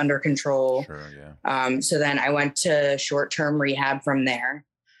health under control. Sure, yeah. So then I went to short-term rehab from there.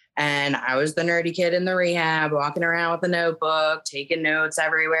 And I was the nerdy kid in the rehab, walking around with a notebook, taking notes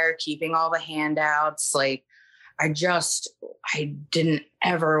everywhere, keeping all the handouts. I didn't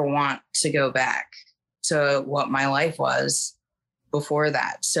ever want to go back to what my life was before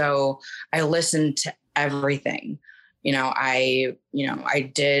that. So I listened to everything. I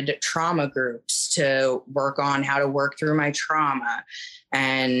did trauma groups to work on how to work through my trauma.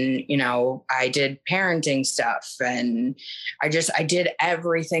 And, I did parenting stuff, and I did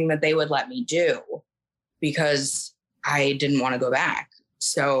everything that they would let me do because I didn't want to go back.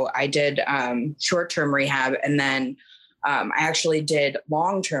 So I did short-term rehab, and then I actually did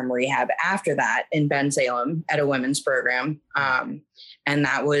long-term rehab after that in Bensalem at a women's program. And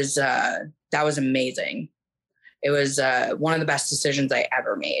that was amazing. It was one of the best decisions I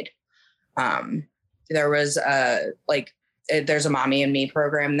ever made. There was there's a mommy and me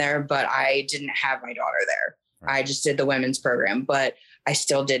program there, but I didn't have my daughter there. Right. I just did the women's program, but I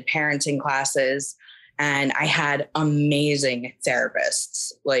still did parenting classes, and I had amazing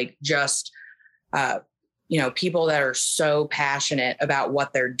therapists, people that are so passionate about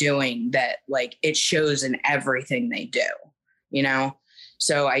what they're doing that it shows in everything they do,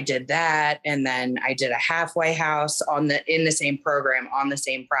 So I did that. And then I did a halfway house in the same program on the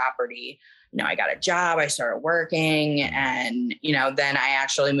same property. I got a job, I started working, and, then I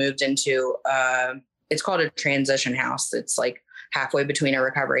actually moved into, it's called a transition house. It's halfway between a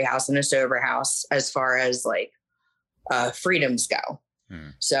recovery house and a sober house as far as freedoms go.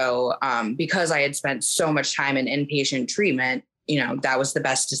 So because I had spent so much time in inpatient treatment, that was the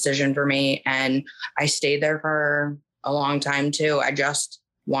best decision for me. And I stayed there for a long time too. I just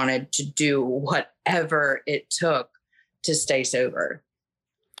wanted to do whatever it took to stay sober.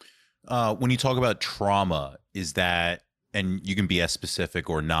 When you talk about trauma, is that, and you can be as specific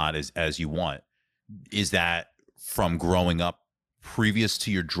or not as you want, is that from growing up previous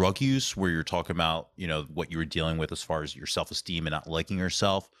to your drug use, where you're talking about, what you were dealing with as far as your self-esteem and not liking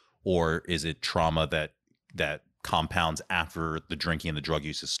yourself? Or is it trauma that compounds after the drinking and the drug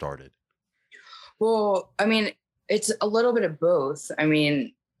use has started? Well, it's a little bit of both.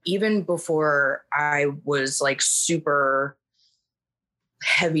 Even before I was super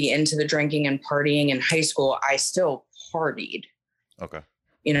heavy into the drinking and partying in high school, I still partied. Okay.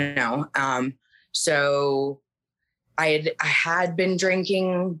 So I had been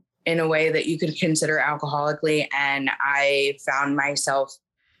drinking in a way that you could consider alcoholically. And I found myself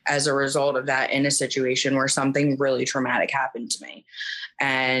as a result of that in a situation where something really traumatic happened to me.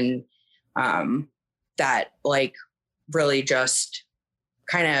 And that really just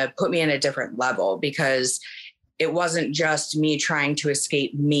kind of put me in a different level, because it wasn't just me trying to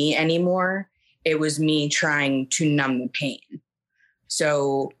escape me anymore. It was me trying to numb the pain.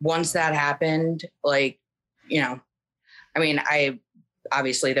 So once that happened, I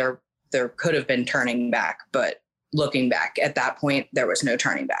obviously there could have been turning back, but looking back at that point, there was no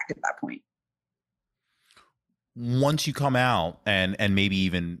turning back at that point. Once you come out, and maybe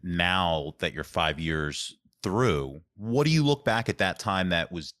even now that you're 5 years through, what do you look back at that time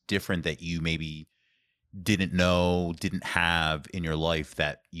that was different, that you maybe didn't know, didn't have in your life,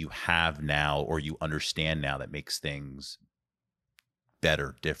 that you have now, or you understand now, that makes things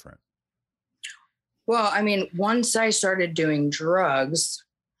better, different? Well, I mean, once I started doing drugs,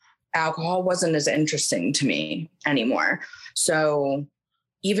 alcohol wasn't as interesting to me anymore. So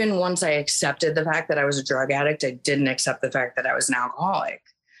even once I accepted the fact that I was a drug addict, I didn't accept the fact that I was an alcoholic.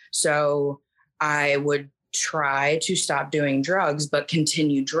 So I would try to stop doing drugs, but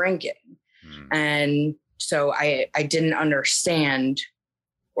continue drinking. And so I didn't understand,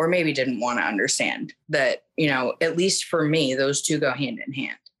 or maybe didn't want to understand that, you know, at least for me, those two go hand in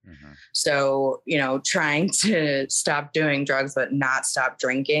hand. So, you know, trying to stop doing drugs, but not stop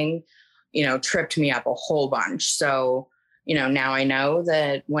drinking, you know, tripped me up a whole bunch. So, you know, now I know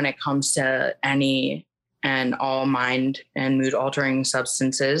that when it comes to any and all mind and mood altering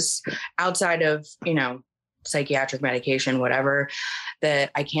substances outside of, you know, psychiatric medication, whatever,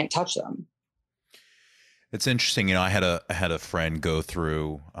 that I can't touch them. It's interesting. You know, I had a friend go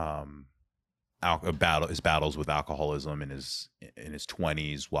through his battles with alcoholism in his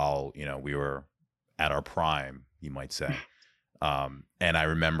 20s while, you know, we were at our prime, you might say. And I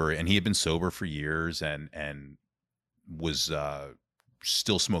remember, and he had been sober for years and was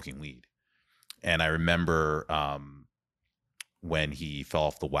still smoking weed. And I remember when he fell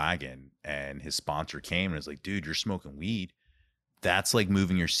off the wagon and his sponsor came and was like, dude, you're smoking weed. That's like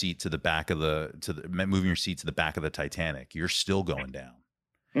moving your seat to the back of the Titanic. You're still going down.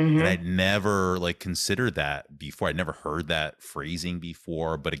 And I'd never like considered that before. I'd never heard that phrasing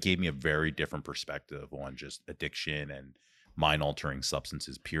before, but it gave me a very different perspective on just addiction and mind altering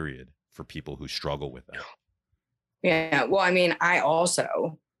substances, period, for people who struggle with that. Yeah. Well, I mean, I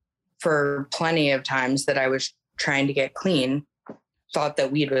also, for plenty of times that I was trying to get clean, thought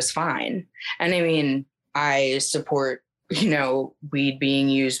that weed was fine. And I mean, I support, you know, weed being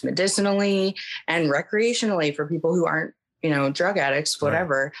used medicinally and recreationally for people who aren't, you know, drug addicts,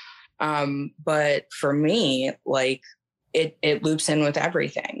 whatever. Right. But for me, like it loops in with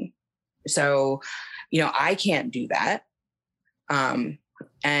everything. So, you know, I can't do that.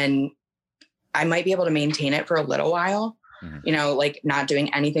 And I might be able to maintain it for a little while, you know, like not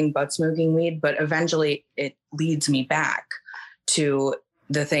doing anything but smoking weed, but eventually it leads me back to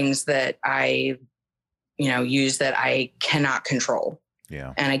the things that I, you know, use that I cannot control.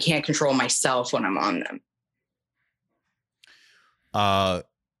 Yeah. And I can't control myself when I'm on them. So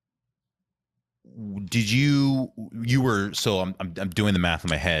I'm doing the math in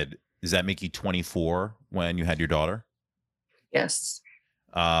my head. Does that make you 24 when you had your daughter? Yes.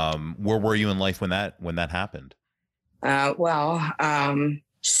 Where were you in life when that happened?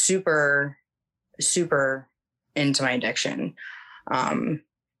 Super, super into my addiction. I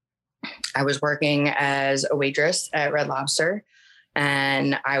was working as a waitress at Red Lobster,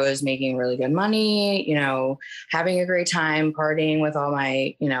 and I was making really good money, you know, having a great time, partying with all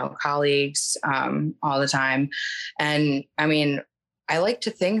my, you know, colleagues, all the time. And I mean, I like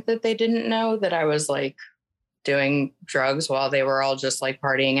to think that they didn't know that I was like doing drugs while they were all just like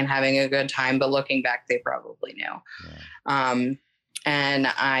partying and having a good time. But looking back, they probably knew. Yeah. And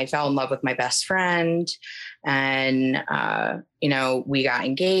I fell in love with my best friend, and, you know, we got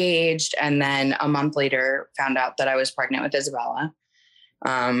engaged, and then a month later found out that I was pregnant with Isabella.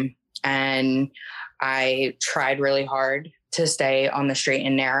 And I tried really hard to stay on the straight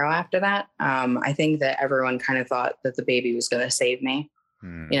and narrow after that. I think that everyone kind of thought that the baby was going to save me,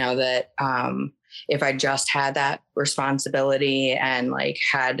 you know, that, if I just had that responsibility and like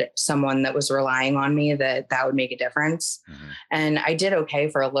had someone that was relying on me, that would make a difference. And I did okay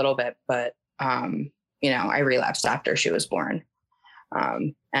for a little bit, but, you know, I relapsed after she was born.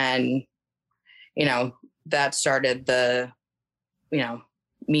 And, you know, that started the, you know,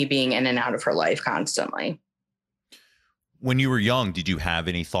 me being in and out of her life constantly. When you were young, did you have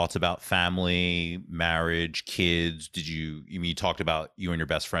any thoughts about family, marriage, kids? You talked about you and your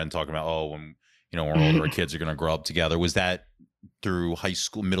best friend talking about, oh, when, you know, we're older, our kids are going to grow up together. Was that through high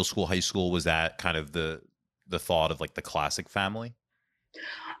school, middle school, high school? Was that kind of the thought of like the classic family?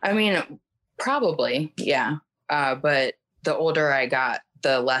 I mean, probably, yeah. But the older I got,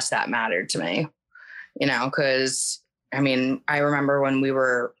 the less that mattered to me, you know, because I mean, I remember when we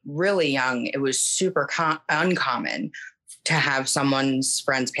were really young, it was super uncommon to have someone's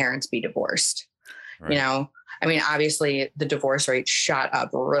friend's parents be divorced, right. You know? I mean, obviously the divorce rate shot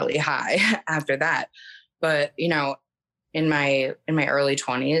up really high after that, but you know, in my early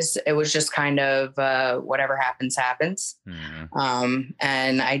 20s, it was just kind of whatever happens. And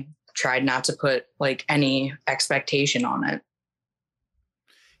I tried not to put like any expectation on it.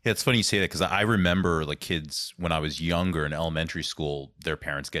 Yeah, it's funny you say that because I remember like kids when I was younger in elementary school, their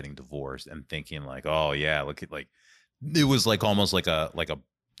parents getting divorced and thinking like, oh yeah, look at like it was like almost like a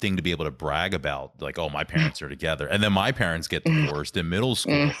thing to be able to brag about, like, oh, my parents are together. And then my parents get divorced in middle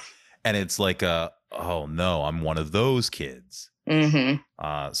school. And it's like oh no, I'm one of those kids.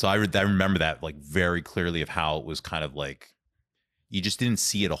 So I remember that like very clearly of how it was kind of like you just didn't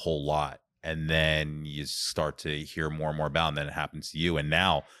see it a whole lot, and then you start to hear more and more about it, and then it happens to you. And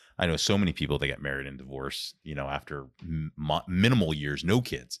now I know so many people that get married and divorced, you know, after minimal years, no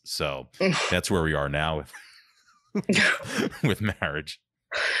kids. So that's where we are now with marriage.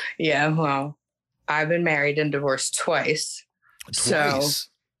 Yeah, well, I've been married and divorced twice. So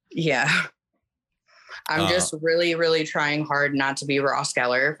yeah, I'm just really, really trying hard not to be Ross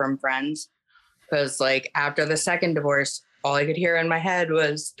Geller from Friends, because like after the second divorce, all I could hear in my head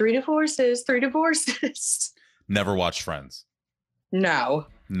was 3 divorces, 3 divorces. Never watched Friends. No.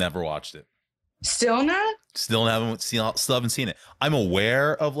 Never watched it. Still not? Still haven't seen it. I'm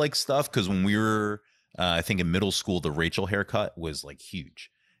aware of like stuff because when we were, I think in middle school, the Rachel haircut was like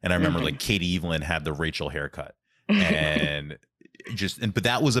huge. And I remember like Katie Evelyn had the Rachel haircut. And but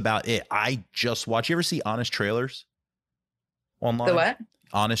that was about it. I just watched. You ever see Honest Trailers online? The what?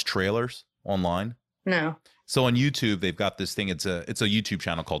 Honest Trailers online? No. So on YouTube, they've got this thing. It's a YouTube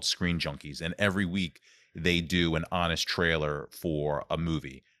channel called Screen Junkies, and every week they do an honest trailer for a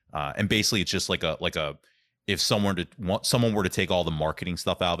movie. And basically, it's just like a if someone were to take all the marketing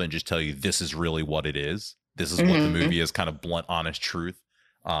stuff out of it and just tell you this is really what it is. This is what the movie is, kind of blunt, honest truth.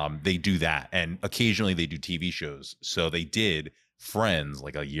 They do that, and occasionally they do TV shows. So they did Friends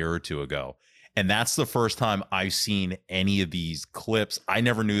like a year or two ago. And that's the first time I've seen any of these clips. I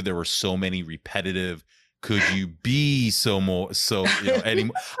never knew there were so many repetitive. Could you be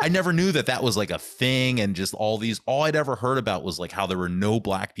anymore? I never knew that was like a thing. And just all I'd ever heard about was like how there were no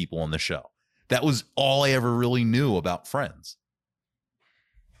black people on the show. That was all I ever really knew about Friends.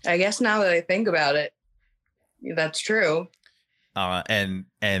 I guess now that I think about it, that's true. And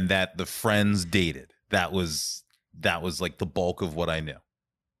that the Friends dated. That was like the bulk of what I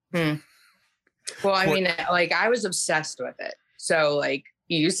knew. Well, I mean, like I was obsessed with it. So like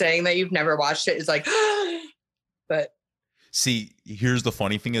you saying that you've never watched it is like, but see, here's the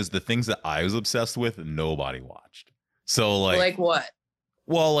funny thing is the things that I was obsessed with, nobody watched. So like what?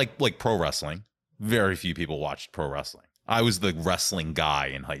 Well, like pro wrestling. Very few people watched pro wrestling. I was the wrestling guy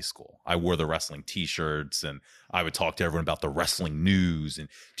in high school. I wore the wrestling t-shirts and I would talk to everyone about the wrestling news. And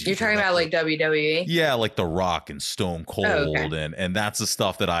you're talking about like WWE? Yeah, like The Rock and Stone Cold. And that's the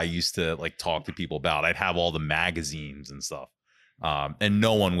stuff that I used to like talk to people about. I'd have all the magazines and stuff. And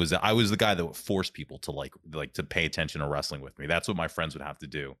no one was, I was the guy that would force people to like to pay attention to wrestling with me. That's what my friends would have to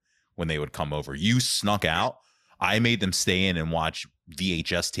do when they would come over. You snuck out. I made them stay in and watch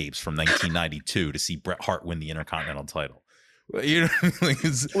VHS tapes from 1992 to see Bret Hart win the Intercontinental title. You know,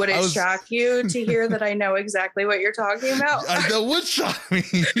 would it shock you to hear that I know exactly what you're talking about? That would shock me.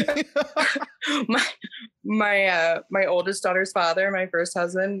 my oldest daughter's father, my first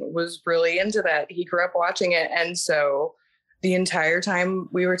husband, was really into that. He grew up watching it, and so the entire time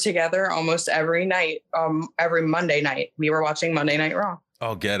we were together, almost every night, every Monday night, we were watching Monday Night Raw.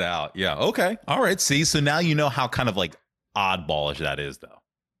 Oh, get out. Yeah. Okay. All right. See, so now you know how kind of like oddballish that is, though.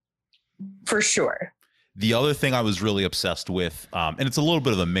 For sure. The other thing I was really obsessed with, and it's a little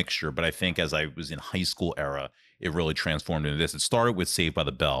bit of a mixture, but I think as I was in high school era, it really transformed into this. It started with Saved by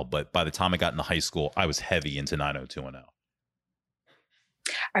the Bell, but by the time I got into high school, I was heavy into 90210.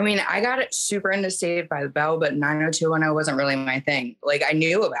 I mean, I got it super into Saved by the Bell, but 90210 wasn't really my thing. Like I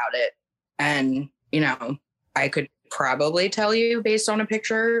knew about it, and you know, I could probably tell you based on a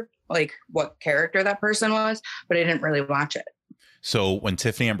picture like what character that person was, but I didn't really watch it. So when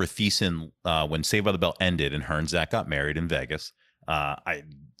Tiffany Amber Thiessen, when Saved by the Bell ended and her and Zach got married in Vegas,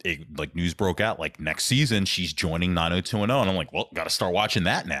 like news broke out like next season she's joining 90210, and I'm like, well, got to start watching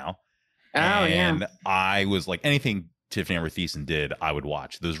that now. And I was like, anything Tiffany Amber Thiessen did, I would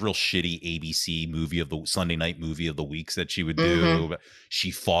watch. Those real shitty ABC movie of the Sunday night movie of the weeks that she would do.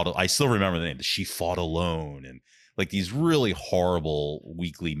 She fought. I still remember the name. She Fought Alone, and like these really horrible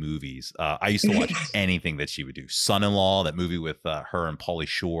weekly movies. I used to watch anything that she would do. Son-in-Law, that movie with her and Pauly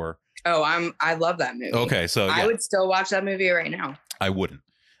Shore. Oh, I love that movie. Okay, so yeah. I would still watch that movie right now. I wouldn't.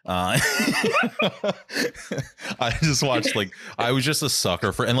 I just watched I was just a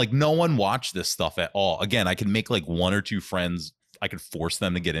sucker for, and like no one watched this stuff at all. Again, I could make like one or two friends. I could force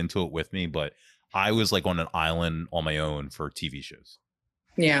them to get into it with me, but I was like on an island on my own for TV shows.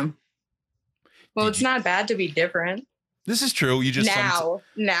 Yeah. Well, it's not bad to be different. This is true. You just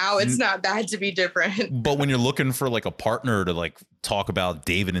now it's not bad to be different. But when you're looking for like a partner to like talk about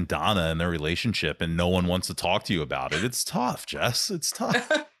David and Donna and their relationship, and no one wants to talk to you about it, it's tough, Jess. It's tough.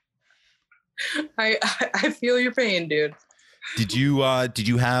 I feel your pain, dude. Did you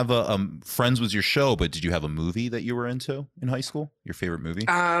have Friends was your show, but did you have a movie that you were into in high school? Your favorite movie?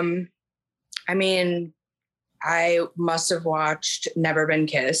 I I mean, I must have watched Never Been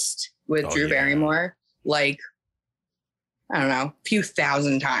Kissed with Drew Barrymore, like, I don't know, a few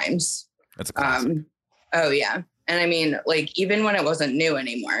thousand times. That's a classic. Oh, yeah. And I mean, like, even when it wasn't new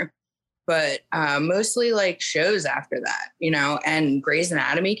anymore, but mostly like shows after that, you know, and Grey's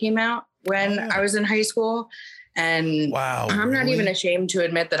Anatomy came out when I was in high school. And wow, I'm not even ashamed to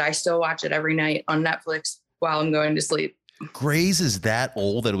admit that I still watch it every night on Netflix while I'm going to sleep. Grey's is that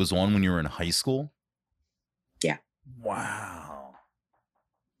old that it was on when you were in high school? Yeah. Wow.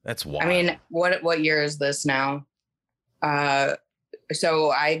 That's wild. I mean, what year is this now?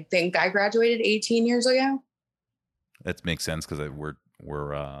 So I think I graduated 18 years ago. That makes sense because I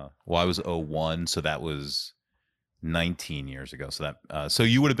was 01, so that was 19 years ago. So that so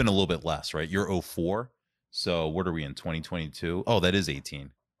you would have been a little bit less, right? You're 04. So what are we in 2022? Oh, that is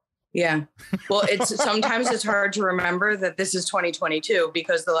 18. Yeah. Well, sometimes it's hard to remember that this is 2022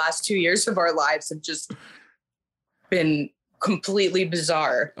 because the last 2 years of our lives have just been completely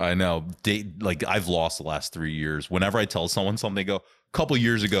bizarre. I know. Like I've lost the last 3 years. Whenever I tell someone something, they go, a couple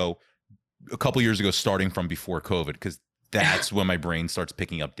years ago, starting from before COVID, because that's when my brain starts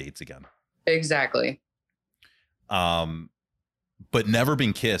picking up dates again. Exactly. But Never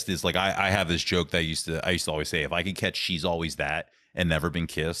Been Kissed is like, I have this joke that I used to always say, if I could catch She's Always That and Never Been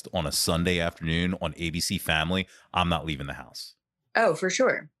Kissed on a Sunday afternoon on ABC Family, I'm not leaving the house. Oh, for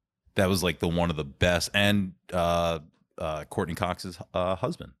sure. That was like one of the best. And Courtney Cox's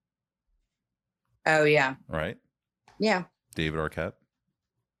husband. Oh, yeah. Right? Yeah. David Arquette.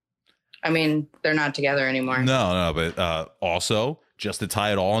 I mean, they're not together anymore. No, but also, just to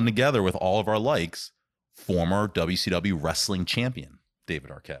tie it all in together with all of our likes, former WCW wrestling champion,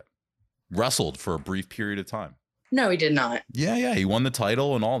 David Arquette. Wrestled for a brief period of time. No, he did not. Yeah. He won the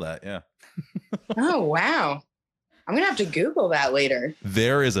title and all that. Yeah. Oh, wow. I'm going to have to Google that later.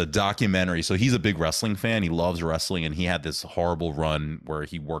 There is a documentary. So he's a big wrestling fan. He loves wrestling. And he had this horrible run where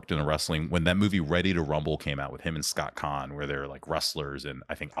he worked in a wrestling. When that movie Ready to Rumble came out with him and Scott Conn, where they're like wrestlers. And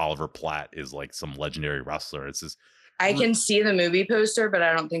I think Oliver Platt is like some legendary wrestler. It's just. I can see the movie poster, but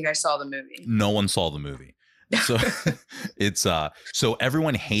I don't think I saw the movie. No one saw the movie. So it's so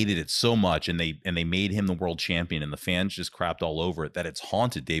everyone hated it so much, and they made him the world champion, and the fans just crapped all over it, that it's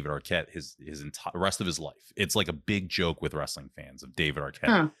haunted David Arquette his entire rest of his life. It's like a big joke with wrestling fans of David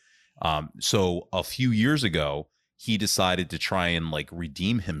Arquette. Huh. So a few years ago, he decided to try and like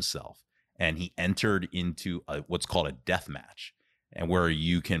redeem himself, and he entered into what's called a death match, and where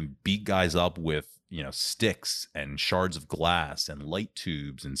you can beat guys up with, you know, sticks and shards of glass and light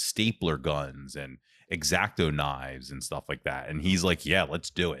tubes and stapler guns and X-Acto knives and stuff like that. And he's like, yeah, let's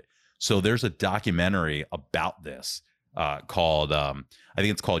do it. So there's a documentary about this called, I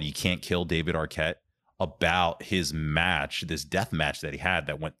think it's called You Can't Kill David Arquette, about his match, this death match that he had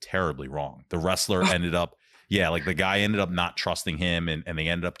that went terribly wrong. The wrestler ended up, like the guy ended up not trusting him, and they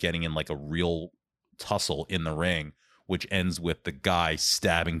ended up getting in like a real tussle in the ring, which ends with the guy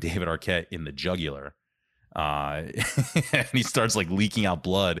stabbing David Arquette in the jugular. And he starts like leaking out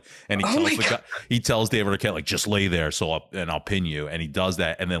blood, and he tells David Arquette, like, just lay there I'll pin you, and he does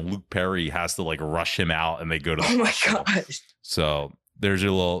that, and then Luke Perry has to like rush him out, and they go to my god. So there's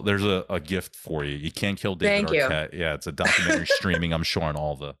a gift for you. You Can't Kill David Arquette. Yeah, it's a documentary streaming, I'm sure, on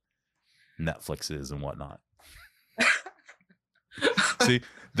all the Netflixes and whatnot. See,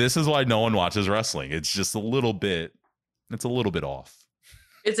 this is why no one watches wrestling. It's just a little bit off.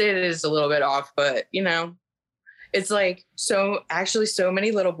 It is a little bit off, but you know, it's like, so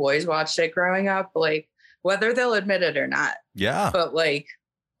many little boys watched it growing up, like whether they'll admit it or not. Yeah. But like,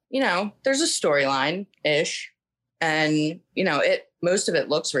 you know, there's a storyline ish, and you know, most of it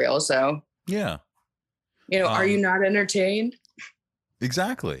looks real. So yeah. You know, are you not entertained?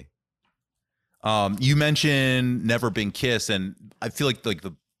 Exactly. You mentioned Never Been Kissed, and I feel like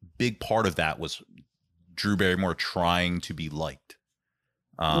the big part of that was Drew Barrymore trying to be liked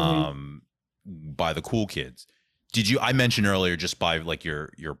by the cool kids. I mentioned earlier, just by like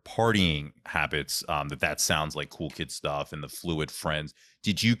your partying habits, that sounds like cool kid stuff and the fluid friends.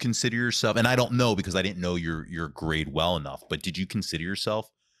 Did you consider yourself, and I don't know because I didn't know your grade well enough, but did you consider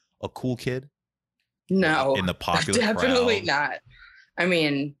yourself a cool kid? No. In the popular definitely crowd? Not. I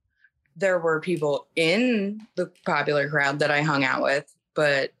mean, there were people in the popular crowd that I hung out with,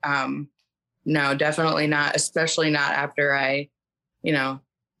 but no, definitely not, especially not after I, you know,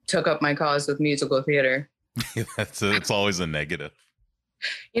 took up my cause with musical theater. It's always a negative.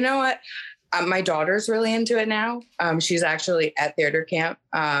 You know what? My daughter's really into it now. She's actually at theater camp.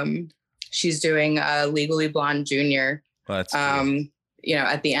 She's doing Legally Blonde Junior. That's cool. You know,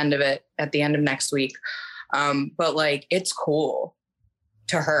 at the end of next week. But like, it's cool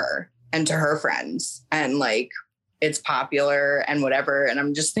to her. and to her friends, and like it's popular and whatever. And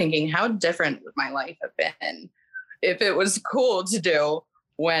I'm just thinking, how different would my life have been if it was cool to do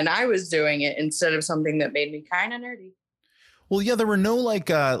when I was doing it instead of something that made me kind of nerdy. Well, yeah, there were no like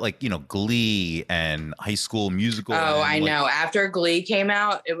Glee and High School Musical. Oh, I know. After Glee came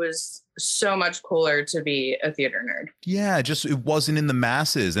out, it was so much cooler to be a theater nerd. Yeah, just it wasn't in the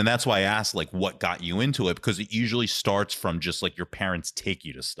masses. And that's why I asked, like, what got you into it? Because it usually starts from just like your parents take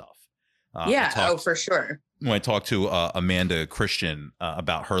you to stuff. For sure. When I talked to Amanda Christian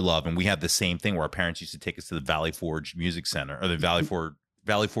about her love, and we had the same thing where our parents used to take us to the Valley Forge Music Center, or the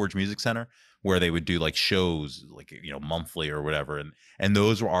Valley Forge Music Center, where they would do like shows like, monthly or whatever. And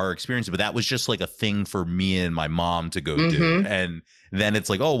those were our experiences. But that was just like a thing for me and my mom to go do. And then it's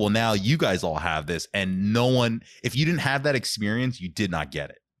like, oh, well, now you guys all have this. And no one, if you didn't have that experience, you did not get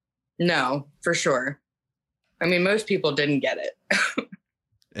it. No, for sure. I mean, most people didn't get it.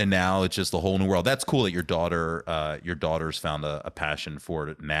 And now it's just a whole new world. That's cool that your daughter's found a passion for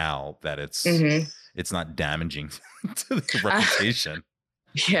it now, that it's not damaging to the reputation.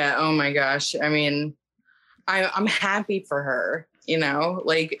 Yeah. Oh my gosh. I mean, I'm happy for her,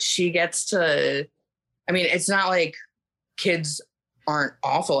 like she gets to, I mean, it's not like kids aren't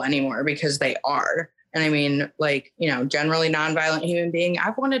awful anymore, because they are. And I mean, like, generally nonviolent human being.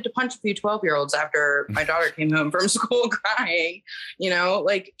 I've wanted to punch a few 12-year-olds after my daughter came home from school crying,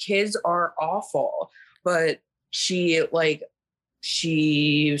 like kids are awful, but she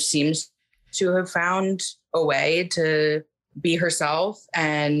seems to have found a way to be herself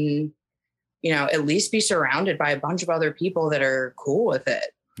and, at least be surrounded by a bunch of other people that are cool with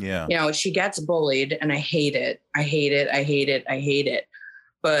it. Yeah. She gets bullied and I hate it. I hate it. I hate it. I hate it.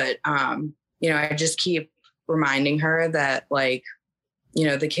 But, I just keep reminding her that like,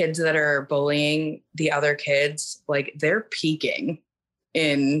 the kids that are bullying the other kids, like they're peaking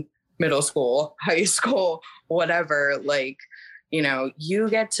in middle school, high school, whatever. Like, you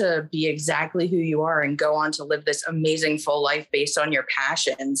get to be exactly who you are and go on to live this amazing full life based on your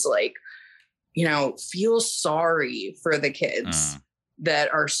passions. Like, feel sorry for the kids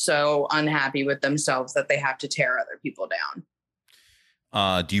that are so unhappy with themselves that they have to tear other people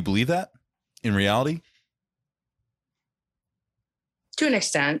down. Do you believe that in reality? To an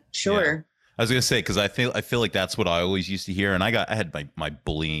extent, sure. Yeah. I was gonna say, because I feel like that's what I always used to hear, and I had my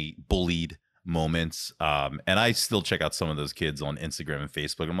bullied moments, and I still check out some of those kids on Instagram and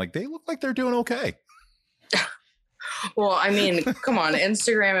Facebook. I'm like, they look like they're doing okay. Well, I mean, come on,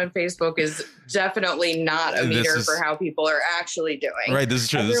 Instagram and Facebook is definitely not a meter for how people are actually doing. Right, this is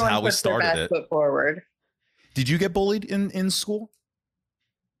true. Everyone, this is how we started it. Foot forward. Did you get bullied in school?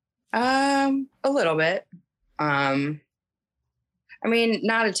 A little bit. I mean,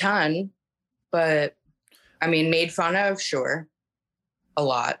 not a ton, but I mean, made fun of, sure. A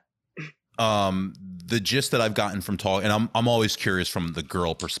lot. The gist that I've gotten from talk, and I'm always curious from the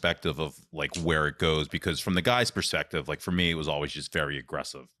girl perspective of like where it goes, because from the guy's perspective, like for me, it was always just very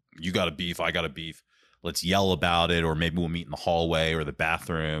aggressive. You got a beef, I got a beef. Let's yell about it, or maybe we'll meet in the hallway or the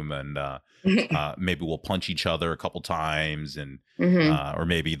bathroom, and maybe we'll punch each other a couple times, and or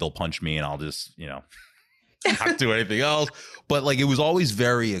maybe they'll punch me and I'll just not do anything else. But like it was always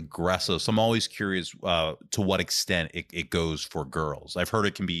very aggressive. So I'm always curious to what extent it goes for girls. I've heard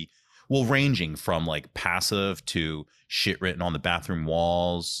it can be, well, ranging from like passive to shit written on the bathroom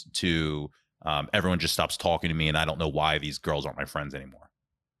walls to everyone just stops talking to me and I don't know why these girls aren't my friends anymore.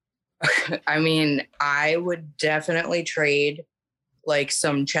 I mean, I would definitely trade like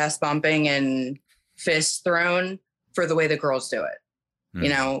some chest bumping and fists thrown for the way the girls do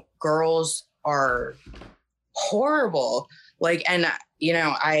it. Girls are horrible. Like, and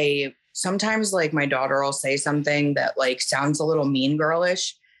I sometimes like my daughter will say something that like sounds a little mean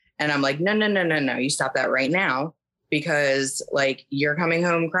girlish. And I'm like, no, you stop that right now, because like you're coming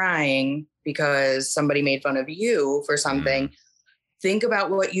home crying because somebody made fun of you for something. Think about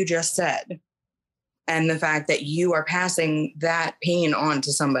what you just said and the fact that you are passing that pain on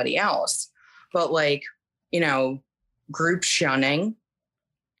to somebody else. But like, group shunning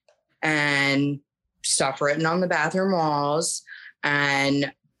and stuff written on the bathroom walls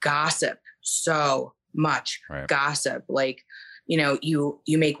and gossip, so much gossip. Like, you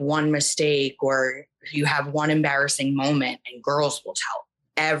make one mistake or you have one embarrassing moment and girls will tell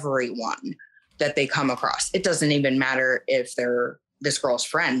everyone that they come across. It doesn't even matter if they're this girl's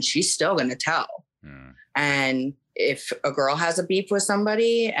friend, she's still going to tell. And if a girl has a beef with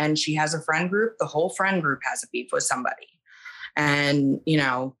somebody and she has a friend group, the whole friend group has a beef with somebody. And,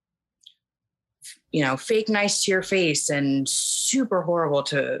 fake nice to your face and super horrible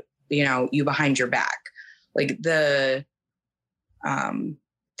to, you behind your back. Like the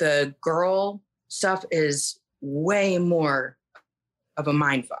the girl stuff is way more of a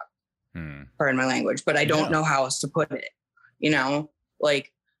mind fuck. Pardon my language, but I don't know how else to put it. You know,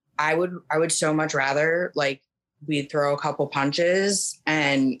 like I would so much rather like we'd throw a couple punches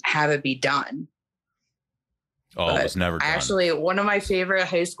and have it be done. Oh, but it was never done. Actually, one of my favorite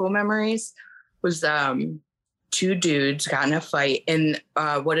high school memories was two dudes got in a fight in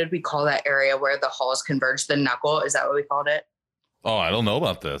what did we call that area where the halls converge, the knuckle? Is that what we called it? Oh, I don't know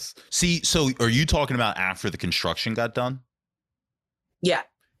about this. See, so are you talking about after the construction got done? Yeah.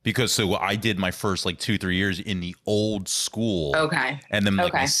 Because so I did my first like 2-3 years in the old school. Okay. And then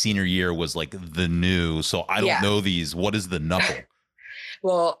like my senior year was like the new. So I don't know these. What is the knuckle?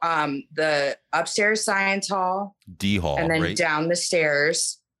 Well, the upstairs science hall. D hall. And then right? down the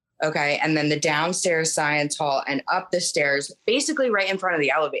stairs. Okay. And then the downstairs science hall and up the stairs, basically right in front of the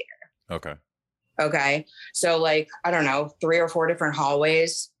elevator. Okay. Okay. So like, I don't know, 3 or 4 different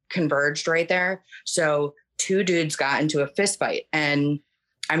hallways converged right there. So 2 dudes got into a fist fight. And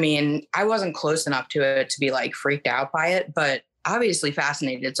I mean, I wasn't close enough to it to be like freaked out by it, but obviously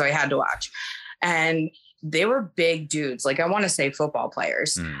fascinated. So I had to watch. And they were big dudes. Like I want to say football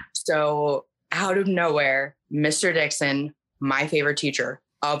players. So out of nowhere, Mr. Dixon, my favorite teacher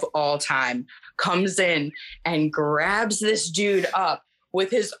of all time, comes in and grabs this dude up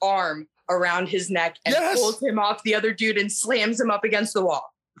with his arm around his neck and pulls him off the other dude and slams him up against the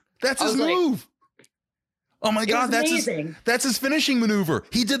wall. That's his move. Oh my God, that's his finishing maneuver.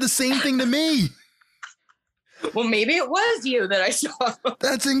 He did the same thing to me. Well, maybe it was you that I saw.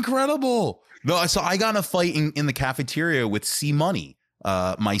 That's incredible. No, I got in a fight in the cafeteria with C Money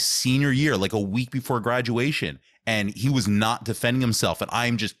my senior year, like a week before graduation. And he was not defending himself. And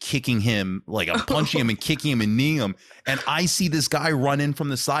I'm just kicking him, like I'm punching him and kicking him and kneeing him. And I see this guy run in from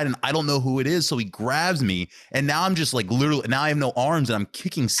the side and I don't know who it is. So he grabs me. And now I'm just like literally, now I have no arms and I'm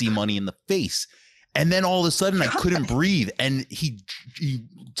kicking C Money in the face. And then all of a sudden I couldn't breathe and he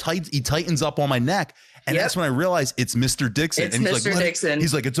tightens up on my neck. And that's when I realized it's Mr. Dixon. It's and he's Mr. like, Dixon.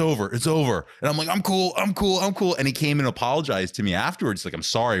 He's like, it's over. And I'm like, I'm cool. And he came and apologized to me afterwards. Like, I'm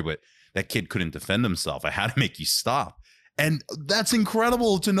sorry, but that kid couldn't defend himself. I had to make you stop. And that's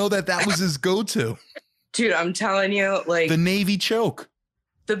incredible to know that was his go-to. Dude, I'm telling you, like the Navy choke.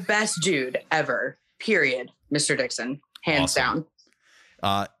 The best dude ever, period. Mr. Dixon, hands down.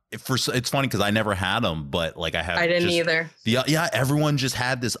 It's funny because I never had him, but like I didn't either. Everyone just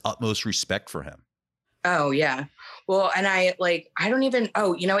had this utmost respect for him. Oh yeah. Well, and I don't even,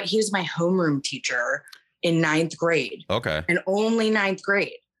 you know what? He was my homeroom teacher in 9th grade. Okay. And only 9th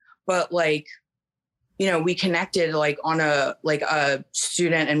grade. But like, you know, we connected like on a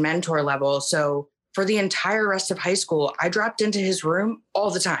student and mentor level. So for the entire rest of high school, I dropped into his room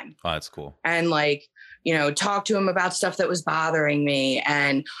all the time. Oh, that's cool. And like, you know, talked to him about stuff that was bothering me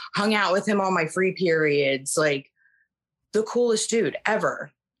and hung out with him on my free periods. Like the coolest dude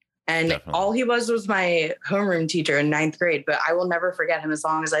ever. And all he was my homeroom teacher in 9th grade, but I will never forget him as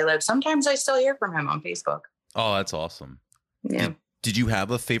long as I live. Sometimes I still hear from him on Facebook. Oh, that's awesome. Yeah. Did you have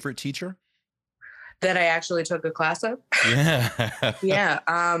a favorite teacher? That I actually took a class of? Yeah. Yeah.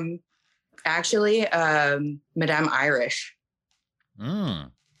 Actually, Madame Irish.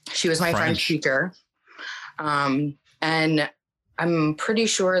 She was my French teacher. And I'm pretty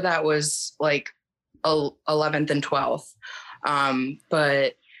sure that was like 11th and 12th.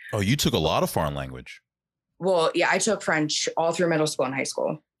 But oh, you took a lot of foreign language. Well, yeah, I took French all through middle school and high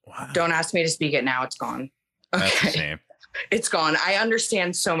school. Wow. Don't ask me to speak it now. It's gone. Okay. That's the same. It's gone. I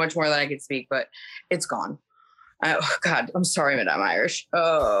understand so much more than I could speak, but it's gone. Oh God, I'm sorry, Madame Irish.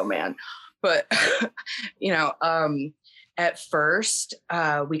 Oh man. But, you know, at first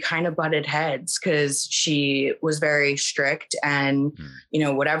we kind of butted heads because she was very strict and, you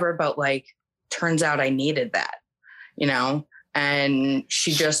know, whatever, but like, turns out I needed that, you know, and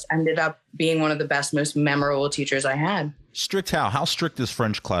she just ended up being one of the best, most memorable teachers I had. Strict how? How strict does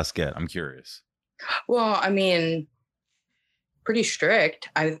French class get? I'm curious. Well, I mean, pretty strict.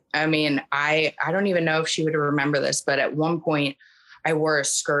 I mean, I don't even know if she would remember this, but at one point I wore a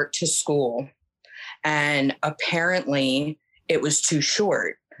skirt to school and apparently it was too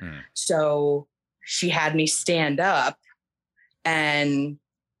short. So she had me stand up and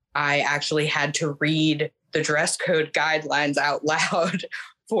I actually had to read the dress code guidelines out loud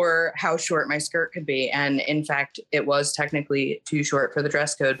for how short my skirt could be. And in fact, it was technically too short for the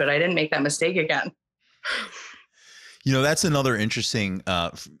dress code, but I didn't make that mistake again. You know, that's another interesting,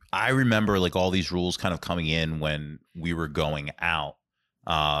 I remember like all these rules kind of coming in when we were going out.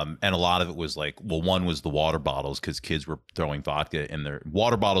 And a lot of it was like, well, one was the water bottles because kids were throwing vodka in their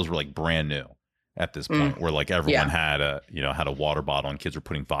water bottles were like brand new. at this point, where like everyone had a water bottle and kids were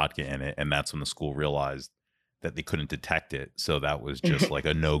putting vodka in it, and that's when the school realized that they couldn't detect it, so that was just like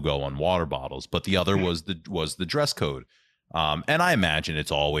a no-go on water bottles. But the other was the dress code, and I imagine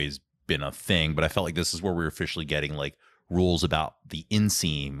it's always been a thing, but I felt like this is where we were officially getting like rules about the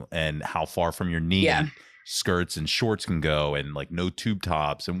inseam and how far from your knee skirts and shorts can go, and like no tube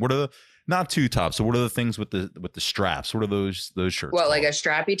tops, and what are the not tube tops. So what are the things with the straps? What are those shirts? Well, called? like a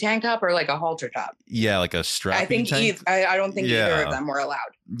strappy tank top or like a halter top? Yeah, like a strappy. I think tank. I don't think either of them were allowed.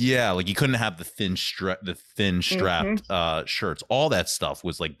 Yeah, like you couldn't have the thin strapped shirts. All that stuff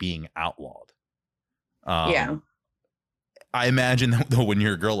was like being outlawed. Yeah. I imagine though, when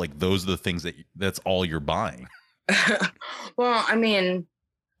you're a girl, like those are the things that's all you're buying. Well, I mean,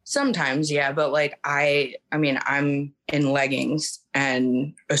 sometimes, yeah, but like I mean, I'm in leggings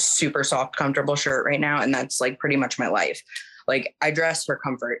and a super soft, comfortable shirt right now, and that's like pretty much my life. Like I dress for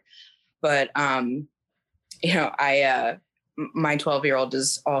comfort, but you know, my 12-year-old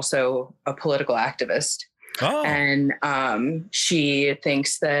is also a political activist. Oh. And she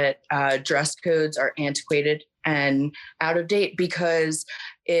thinks that dress codes are antiquated and out of date, because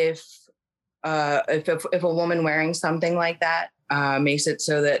if a woman wearing something like that makes it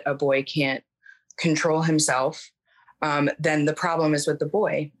so that a boy can't control himself, then the problem is with the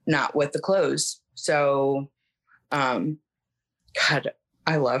boy, not with the clothes. So, God,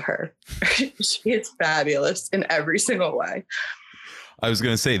 I love her. She is fabulous in every single way. I was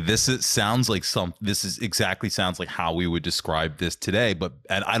going to say, sounds like how we would describe this today,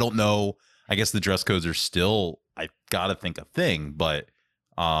 and I don't know, I guess the dress codes are still, I got to think, a thing, but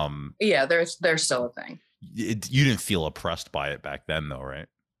yeah, they're still a thing. You didn't feel oppressed by it back then though, right?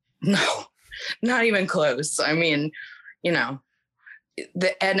 No, not even close. I mean, you know,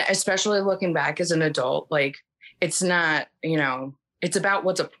 and especially looking back as an adult, like it's not, you know, it's about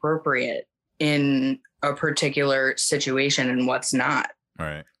what's appropriate in a particular situation and what's not.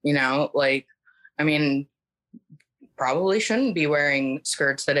 Right. You know, like, I mean, probably shouldn't be wearing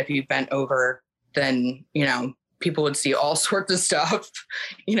skirts that if you bent over, then, you know, people would see all sorts of stuff.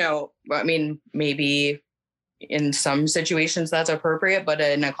 You know, I mean, maybe in some situations that's appropriate, but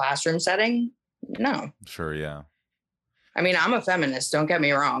in a classroom setting, no. Sure, yeah. I mean, I'm a feminist, don't get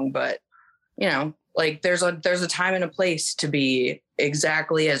me wrong, but you know, like there's a time and a place to be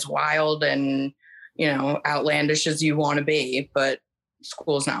exactly as wild and, you know, outlandish as you want to be, but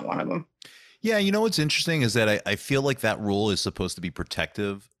school's not one of them. Yeah, you know what's interesting is that I feel like that rule is supposed to be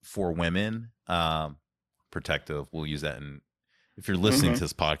protective for women. Protective, we'll use that in, if you're listening to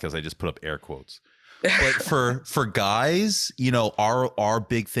this podcast, I just put up air quotes. But for guys, you know, our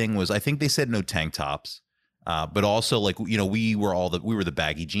big thing was, I think they said no tank tops, but also like, you know, we were the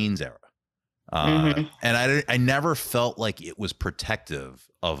baggy jeans era. And I never felt like it was protective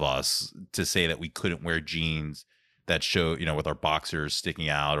of us to say that we couldn't wear jeans that show, you know, with our boxers sticking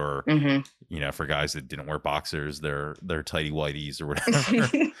out, or, you know, for guys that didn't wear boxers, they're tighty whities or whatever,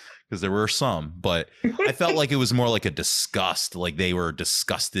 because there were some, but I felt like it was more like a disgust, like they were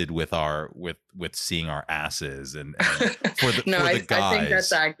disgusted with with seeing our asses and for the guys. I think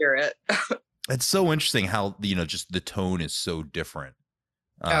that's accurate. It's so interesting how, you know, just the tone is so different.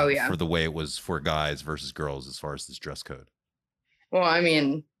 For the way it was for guys versus girls as far as this dress code. Well, I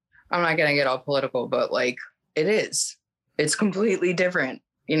mean, I'm not gonna get all political, but like it's completely different,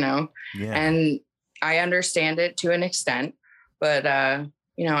 you know. Yeah. And I understand it to an extent, but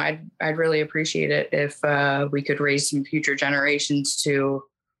you know, I'd really appreciate it if we could raise some future generations to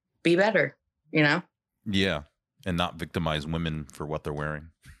be better, you know. Yeah, and not victimize women for what they're wearing.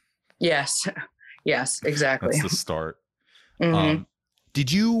 Yes, exactly. That's the start.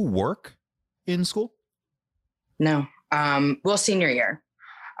 Did you work in school? No. Well, senior year.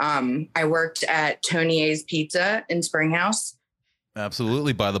 I worked at Tony A's Pizza in Springhouse.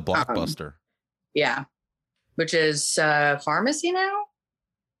 Absolutely, by the Blockbuster. Yeah. Which is pharmacy now?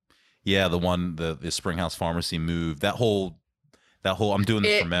 Yeah, the one, the Springhouse pharmacy moved. That whole I'm doing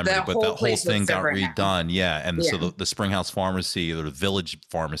this from memory, but that whole thing got redone. Now. Yeah. And so the Springhouse pharmacy, or the Village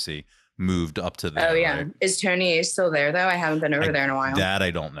pharmacy, moved up to there. Oh yeah. Right? Is Tony A still there though? I haven't been over there in a while. That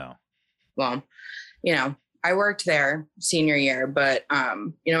I don't know. Well, you know, I worked there senior year, but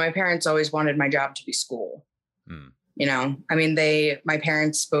you know, my parents always wanted my job to be school. You know, I mean, my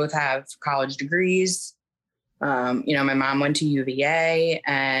parents both have college degrees. You know, my mom went to UVA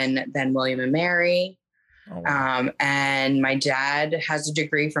and then William and Mary. Oh, wow. And my dad has a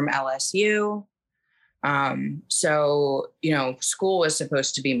degree from LSU. So, you know, school was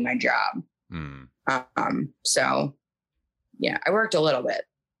supposed to be my job. So yeah, I worked a little bit.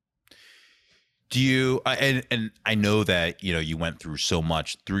 Do you and I know that you went through so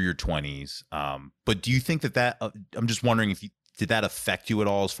much through your 20s, but do you think that I'm just wondering if did that affect you at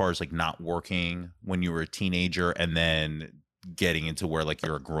all as far as like not working when you were a teenager and then getting into where like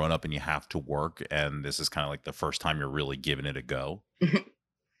you're a grown up and you have to work and this is kind of like the first time you're really giving it a go?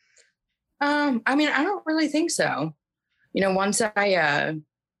 I mean, I don't really think so. Once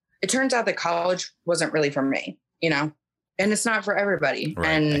it turns out that college wasn't really for me, and it's not for everybody. Right.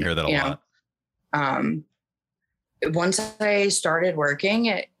 And I hear that a lot. Once I started working,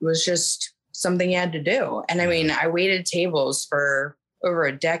 it was just something you had to do. And I mean, I waited tables for over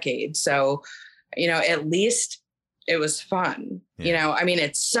a decade. So, at least it was fun. Yeah. I mean,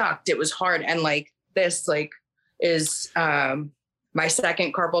 it sucked. It was hard. And like this, is my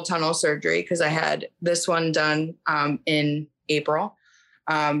second carpal tunnel surgery because I had this one done in April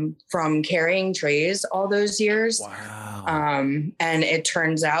from carrying trays all those years. Wow. And it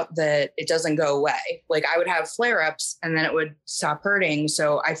turns out that it doesn't go away. Like I would have flare-ups and then it would stop hurting.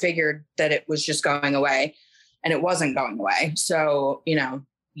 So I figured that it was just going away and it wasn't going away. So,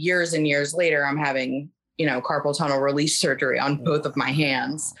 years and years later, I'm having, carpal tunnel release surgery on both of my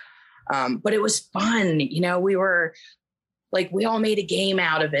hands. But it was fun. We were like, we all made a game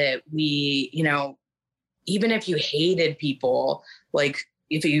out of it. We, even if you hated people, like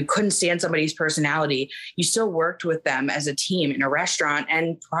if you couldn't stand somebody's personality, you still worked with them as a team in a restaurant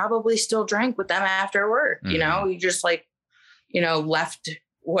and probably still drank with them after work. Mm-hmm. You just left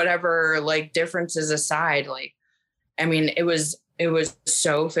whatever like differences aside. Like, I mean, it was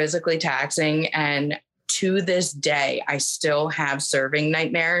so physically taxing. And to this day, I still have serving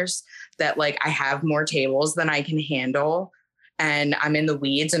nightmares that like I have more tables than I can handle and I'm in the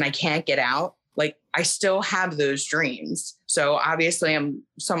weeds and I can't get out. Like I still have those dreams. So obviously I'm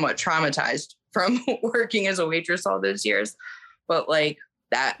somewhat traumatized from working as a waitress all those years, but like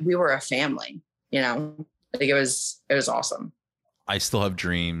that we were a family, like it was awesome. I still have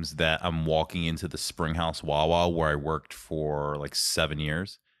dreams that I'm walking into the Springhouse Wawa where I worked for like 7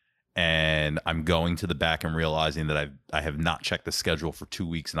 years. And I'm going to the back and realizing that I have not checked the schedule for 2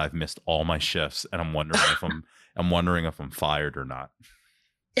 weeks and I've missed all my shifts. And I'm wondering if I'm fired or not.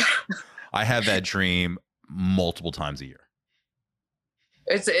 I have that dream multiple times a year.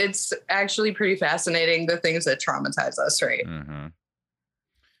 It's actually pretty fascinating, the things that traumatize us, right?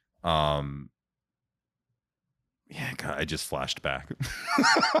 Mm-hmm. Yeah, God, I just flashed back.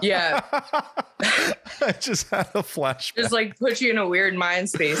 Yeah. I just had a flashback. Just like put you in a weird mind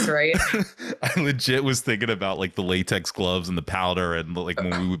space, right? I legit was thinking about like the latex gloves and the powder and like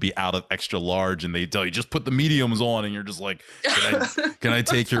when we would be out of extra large and they tell you just put the mediums on and you're just like, can I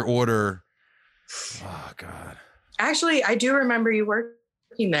take your order? Oh, God. Actually, I do remember you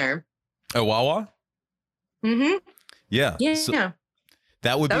working there. At Wawa? Mm-hmm. Yeah. Yeah. So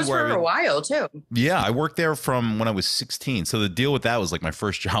that would that be was where for a while too. Yeah, I worked there from when I was 16. So the deal with that was like my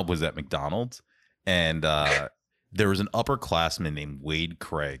first job was at McDonald's, and there was an upperclassman named Wade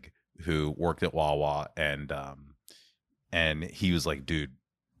Craig who worked at Wawa, and he was like, "Dude,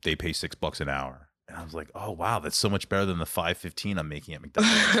 they pay $6 an hour," and I was like, "Oh wow, that's so much better than the $5.15 I'm making at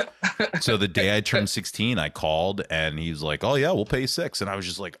McDonald's." So the day I turned 16, I called, and he was like, "Oh yeah, we'll pay $6," and I was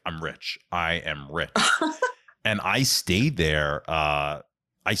just like, "I'm rich. I am rich," and I stayed there.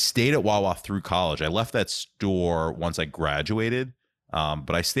 I stayed at Wawa through college. I left that store once I graduated,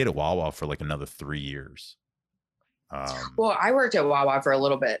 but I stayed at Wawa for like another 3 years. Well, I worked at Wawa for a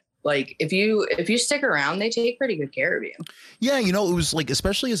little bit. Like if you stick around, they take pretty good care of you. Yeah, it was like,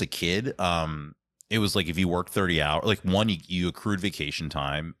 especially as a kid, it was like if you worked 30 hours, like one, you accrued vacation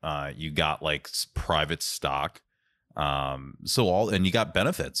time, you got like private stock. And you got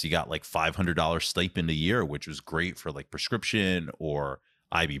benefits. You got like $500 stipend a year, which was great for like prescription or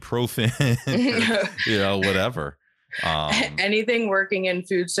ibuprofen, or, whatever. Anything working in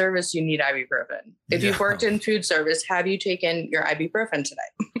food service, you need ibuprofen. If you've worked in food service, have you taken your ibuprofen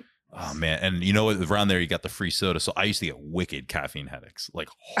today? Oh man. And around there you got the free soda. So I used to get wicked caffeine headaches, like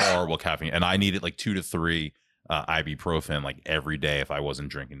horrible caffeine. And I needed like 2 to 3 ibuprofen like every day if I wasn't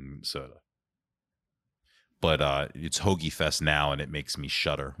drinking soda. But it's Hoagie Fest now, and it makes me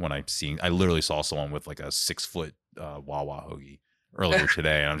shudder when I literally saw someone with like a 6-foot Wawa hoagie earlier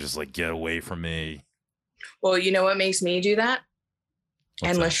today, and I'm just like, get away from me. Well, you know what makes me do that? What's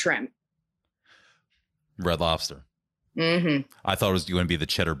Endless that? shrimp. Red Lobster. Mm-hmm. I thought it was going to be the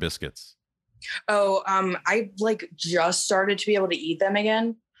cheddar biscuits. Oh, I like just started to be able to eat them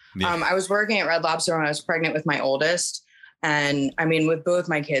again. Yeah. I was working at Red Lobster when I was pregnant with my oldest. And I mean, with both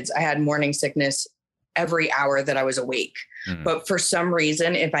my kids, I had morning sickness every hour that I was awake. Mm. But for some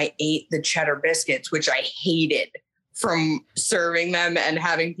reason, if I ate the cheddar biscuits, which I hated from serving them and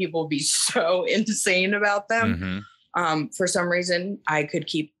having people be so insane about them. For some reason, I could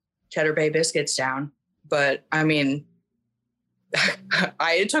keep Cheddar Bay biscuits down. But I mean,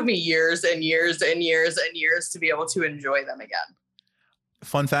 it took me years and years and years and years to be able to enjoy them again.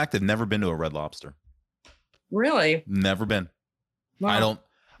 Fun fact, I've never been to a Red Lobster. Really? Never been. Wow.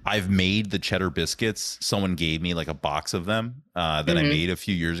 I've made the cheddar biscuits. Someone gave me like a box of them that I made a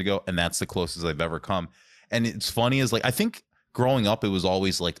few years ago, and that's the closest I've ever come. And it's funny is like, I think growing up, it was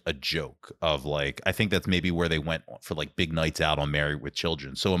always like a joke of like, I think that's maybe where they went for like big nights out on Married with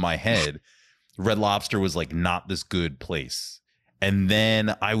Children. So in my head, Red Lobster was like not this good place. And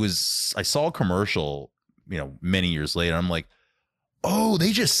then I saw a commercial, many years later. I'm like, oh,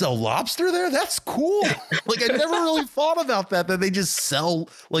 they just sell lobster there? That's cool. Like, I never really thought about that they just sell,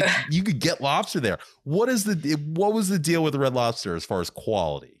 like, you could get lobster there. What was the deal with Red Lobster as far as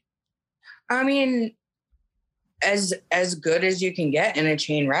quality? I mean, as good as you can get in a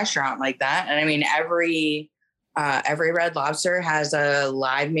chain restaurant like that. And I mean, every Red Lobster has a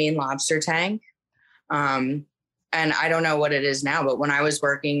live Maine lobster tank. And I don't know what it is now, but when I was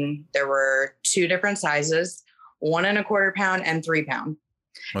working, there were 2 different sizes, 1.25 pound and 3 pound.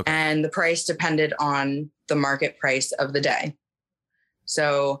 Okay. And the price depended on the market price of the day.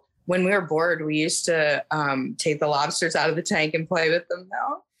 So when we were bored, we used to take the lobsters out of the tank and play with them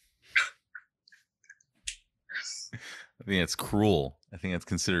now. I think it's cruel. I think it's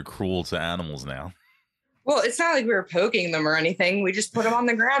considered cruel to animals now. Well, it's not like we were poking them or anything. We just put them on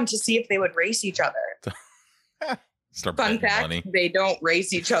the ground to see if they would race each other. Fun fact, money. They don't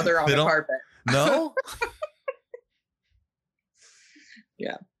race each other on the carpet. No?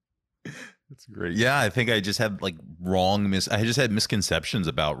 Yeah. That's great. Yeah, I think I just had like I just had misconceptions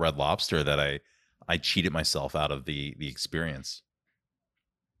about Red Lobster that I cheated myself out of the experience.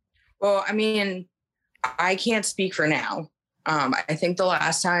 Well, I mean, I can't speak for now. I think the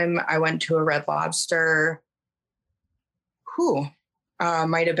last time I went to a Red Lobster,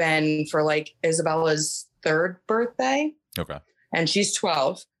 might have been for like Isabella's 3rd birthday. Okay. And she's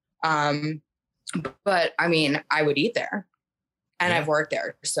 12. But I mean, I would eat there. And I've worked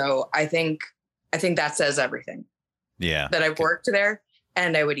there. So I think that says everything. Yeah. That I've worked there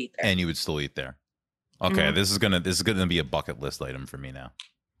and I would eat there. And you would still eat there. Okay. Mm-hmm. This is gonna be a bucket list item for me now.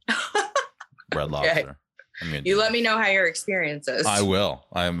 Red Lobster. Okay. You let me know how your experience is. I will.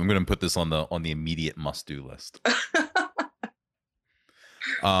 I'm gonna put this on the immediate must do list.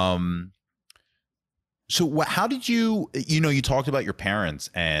 So how did you talked about your parents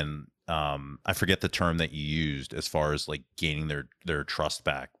and I forget the term that you used as far as like gaining their trust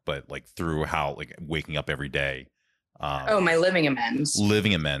back, but like through how like waking up every day. My living amends.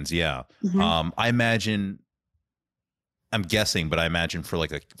 Living amends, yeah. Mm-hmm. I'm guessing, but I imagine for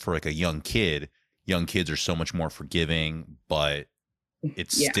a young kid, young kids are so much more forgiving, but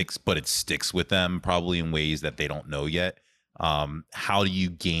it sticks with them probably in ways that they don't know yet. How do you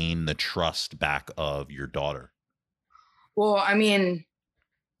gain the trust back of your daughter? Well, I mean,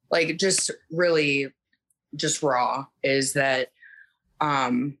 like just raw is that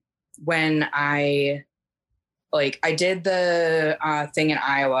when I did the thing in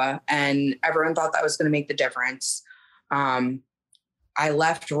Iowa and everyone thought that was going to make the difference. I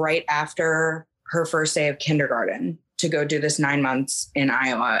left right after her first day of kindergarten to go do this 9 months in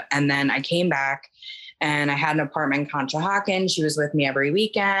Iowa. And then I came back and I had an apartment in Conshohocken. She was with me every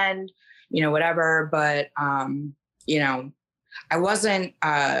weekend, whatever. But, I wasn't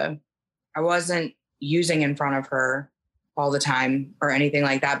using in front of her all the time or anything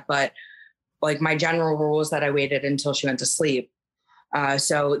like that. But like my general rule is that I waited until she went to sleep.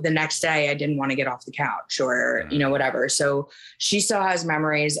 So the next day I didn't want to get off the couch or, whatever. So she still has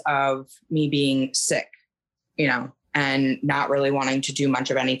memories of me being sick, and not really wanting to do much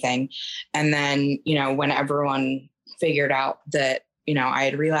of anything. And then, when everyone figured out that, I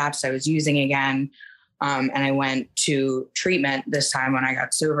had relapsed, I was using again. And I went to treatment this time when I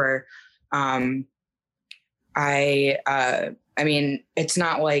got sober. I mean, it's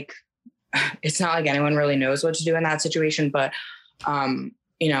not like anyone really knows what to do in that situation, but, my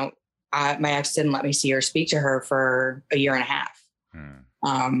ex didn't let me see or speak to her for a year and a half.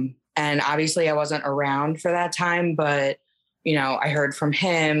 And obviously I wasn't around for that time, but, I heard from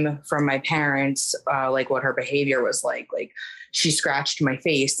him, from my parents, like what her behavior was like she scratched my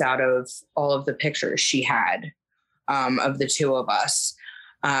face out of all of the pictures she had, of the two of us.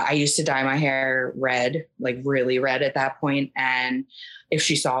 I used to dye my hair red, like really red at that point. And if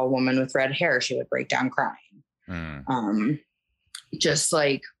she saw a woman with red hair, she would break down crying. Just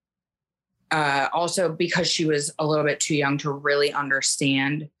like, also because she was a little bit too young to really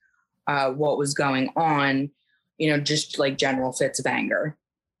understand what was going on, just like general fits of anger.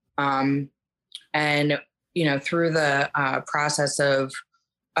 And, through the process of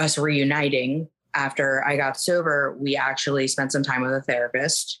us reuniting after I got sober, we actually spent some time with a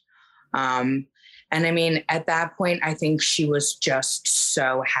therapist. And I mean, at that point, I think she was just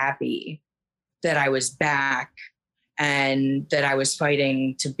so happy that I was back and that I was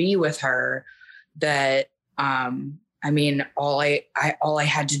fighting to be with her that, I mean, all I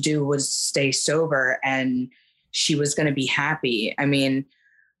had to do was stay sober and she was going to be happy. I mean,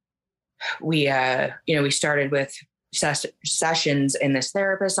 we started with sessions in this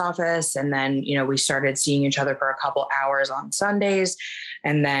therapist's office. And then, we started seeing each other for a couple hours on Sundays.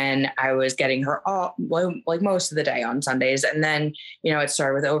 And then I was getting her all, like most of the day on Sundays. And then, it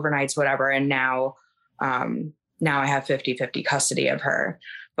started with overnights, whatever. And now I have 50-50 custody of her.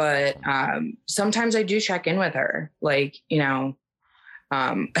 But sometimes I do check in with her, like,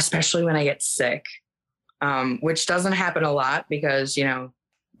 especially when I get sick, which doesn't happen a lot because,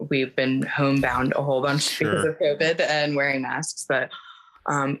 we've been homebound a whole bunch because of COVID and wearing masks. But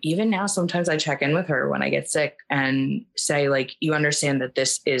even now, sometimes I check in with her when I get sick and say, like, you understand that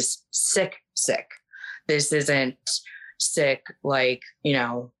this is sick. This isn't sick. Like,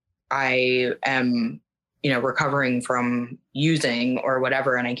 I am, recovering from using or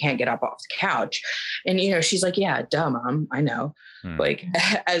whatever, and I can't get up off the couch. And, she's like, yeah, duh, Mom, I know. Like,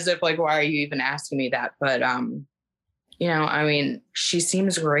 as if like, why are you even asking me that? But, I mean, she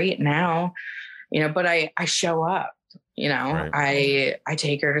seems great now, but I show up, right. I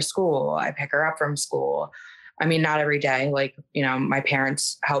take her to school. I pick her up from school. I mean, not every day. Like, my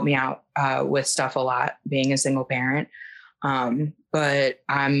parents help me out with stuff a lot, being a single parent. But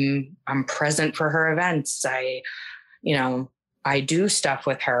I'm present for her events. I do stuff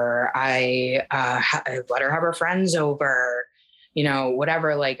with her. I let her have her friends over,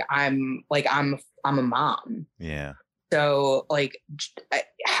 whatever. Like I'm a mom. Yeah. So like,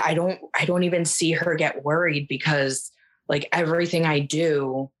 I don't even see her get worried because like everything I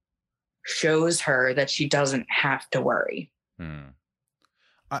do shows her that she doesn't have to worry.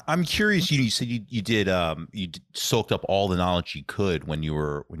 I'm curious. You said you did soaked up all the knowledge you could when you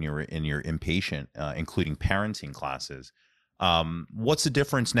were in your inpatient, including parenting classes. What's the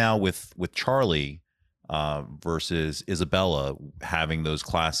difference now with Charlie versus Isabella, having those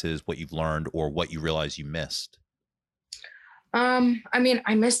classes, what you've learned or what you realize you missed? I mean,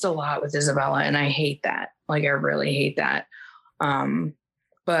 I missed a lot with Isabella and I hate that. Like, I really hate that.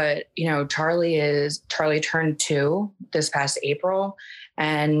 But, Charlie turned 2 this past April,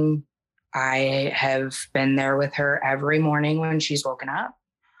 and I have been there with her every morning when she's woken up.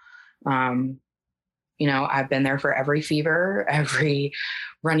 I've been there for every fever, every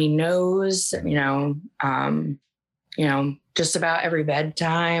runny nose, just about every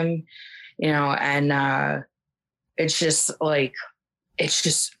bedtime, and it's just like,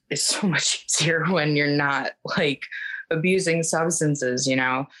 it's so much easier when you're not like abusing substances,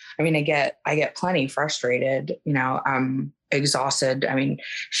 I mean, I get plenty frustrated, I'm exhausted. I mean,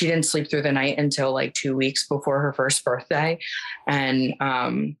 she didn't sleep through the night until like 2 weeks before her first birthday. And,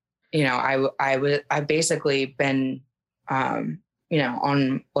 I've basically been, on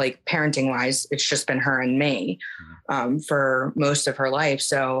like parenting wise, it's just been her and me, for most of her life.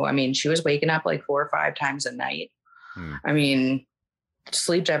 So, I mean, she was waking up like 4 or 5 times a night. I mean,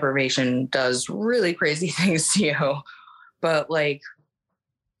 sleep deprivation does really crazy things to you, but like,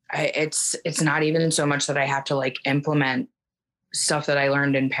 it's not even so much that I have to like implement stuff that I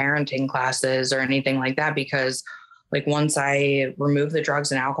learned in parenting classes or anything like that, because like once I removed the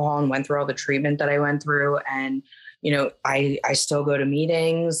drugs and alcohol and went through all the treatment that I went through, and I still go to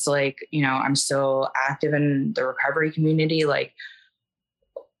meetings, like, I'm still active in the recovery community. Like,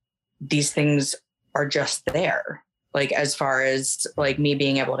 these things are just there. Like, as far as like me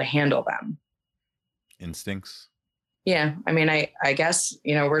being able to handle them. Instincts. Yeah. I mean, I guess,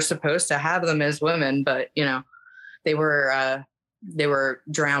 we're supposed to have them as women, but, they were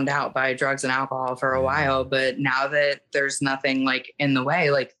drowned out by drugs and alcohol for a while. But now that there's nothing like in the way,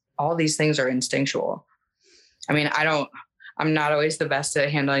 like all these things are instinctual. I mean, I'm not always the best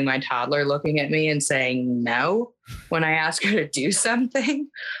at handling my toddler looking at me and saying no when I ask her to do something.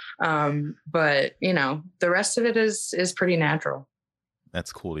 But the rest of it is pretty natural.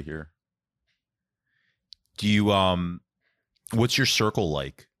 That's cool to hear. Do you, what's your circle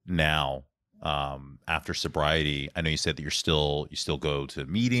like now, after sobriety? I know you said that you still go to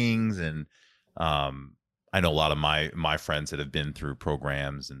meetings, and, I know a lot of my friends that have been through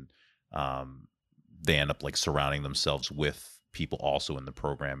programs, and, they end up like surrounding themselves with people also in the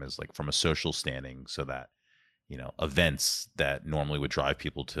program as like from a social standing, so that, events that normally would drive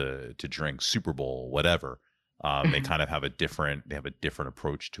people to drink, Super Bowl, whatever, They kind of have a different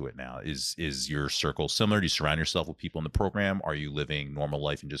approach to it now. Is your circle similar? Do you surround yourself with people in the program? Are you living normal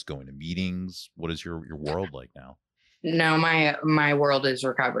life and just going to meetings? What is your world like now? No, my world is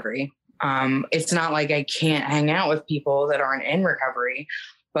recovery. It's not like I can't hang out with people that aren't in recovery,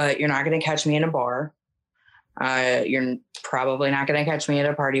 but you're not going to catch me in a bar. You're probably not going to catch me at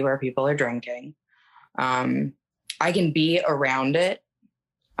a party where people are drinking. I can be around it,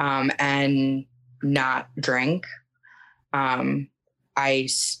 and not drink. I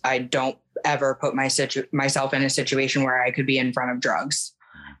don't ever put myself in a situation where I could be in front of drugs,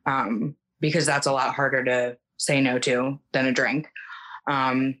 because that's a lot harder to say no to than a drink.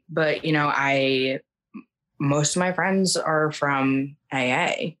 But most of my friends are from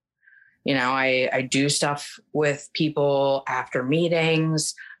AA. I do stuff with people after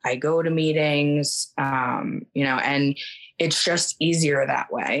meetings. I go to meetings, and it's just easier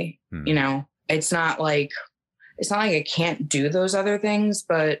that way. It's not like I can't do those other things,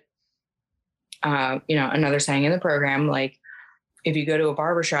 but another saying in the program, like, if you go to a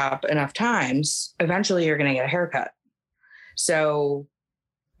barbershop enough times, eventually you're going to get a haircut. So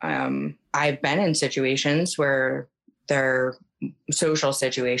I've been in situations where they're social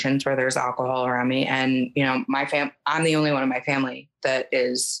situations where there's alcohol around me, and I'm the only one in my family that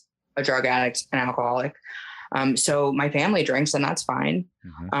is a drug addict and alcoholic. So my family drinks, and that's fine.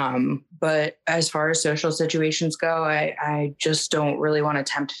 But as far as social situations go, I just don't really want to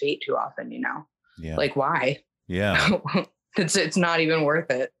tempt fate too often, Yeah. Like, why? Yeah. It's not even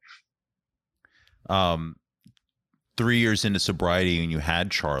worth it. 3 years into sobriety and you had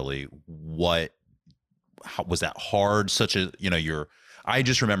Charlie, how was that hard? I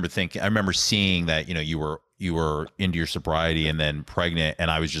just remember I remember seeing that, you were into your sobriety and then pregnant. And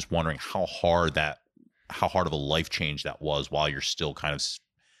I was just wondering how hard of a life change that was while you're still kind of,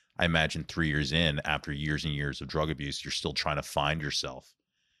 I imagine 3 years in, after years and years of drug abuse, you're still trying to find yourself.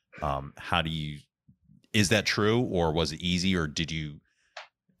 Is that true, or was it easy, or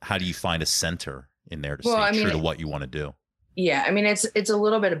how do you find a center in there to stay true to what you want to do? Yeah. I mean, it's a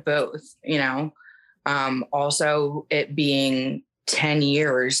little bit of both, also it being 10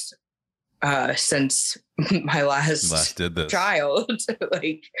 years since my last did this child,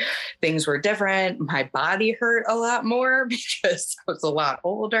 like, things were different. My body hurt a lot more because I was a lot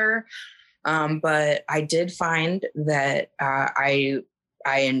older. But I did find that I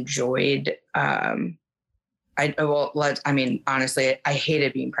enjoyed, honestly, I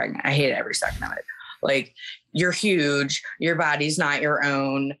hated being pregnant. I hated every second of it. Like, you're huge, your body's not your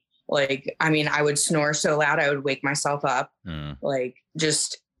own. Like, I would snore so loud, I would wake myself up. Like,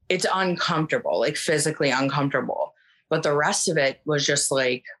 just, it's uncomfortable, like physically uncomfortable. But the rest of it was just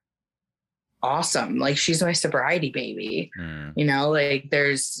like awesome. Like, she's my sobriety baby. Like,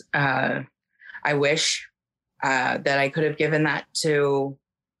 there's, I wish that I could have given that to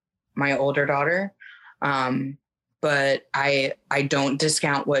my older daughter. But I don't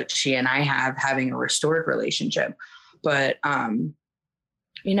discount what she and I have, having a restored relationship. But, and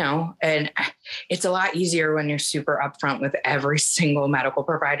it's a lot easier when you're super upfront with every single medical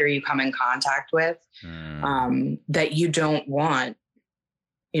provider you come in contact with, that you don't want,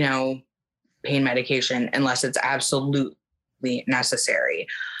 pain medication unless it's absolutely necessary,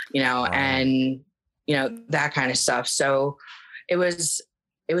 and, that kind of stuff. So it was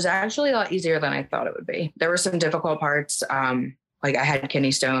actually a lot easier than I thought it would be. There were some difficult parts. Like, I had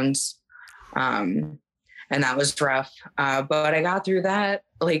kidney stones, and that was rough. But I got through that,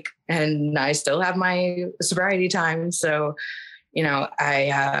 and I still have my sobriety time. So,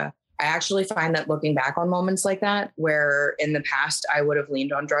 I actually find that looking back on moments like that, where in the past I would have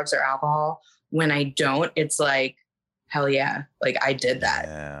leaned on drugs or alcohol, when I don't, it's like, hell yeah, like, I did that.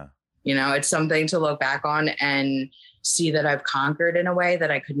 Yeah. It's something to look back on and see that I've conquered in a way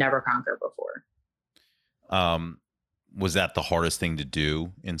that I could never conquer before. Was that the hardest thing to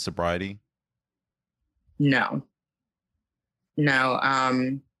do in sobriety? No.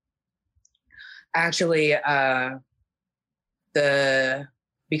 Actually, the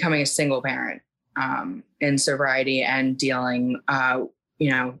becoming a single parent, in sobriety and dealing,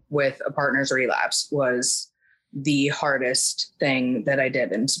 with a partner's relapse was the hardest thing that I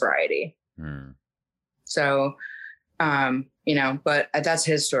did in sobriety. So, but that's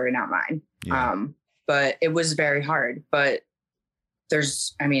his story, not mine. Yeah. But it was very hard, but it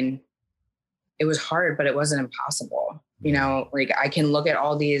was hard, but it wasn't impossible. Like, I can look at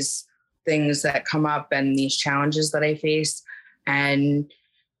all these things that come up and these challenges that I face, and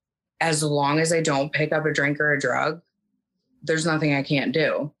as long as I don't pick up a drink or a drug, there's nothing I can't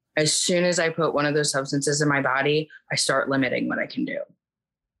do. As soon as I put one of those substances in my body, I start limiting what I can do.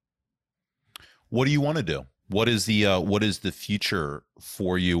 What do you want to do? what is the future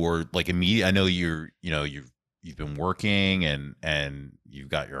for you, or like immediate? I know you've been working and you've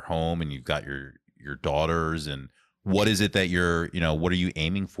got your home and you've got your daughters, and what is it that what are you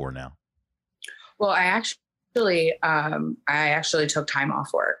aiming for now? Well, I actually took time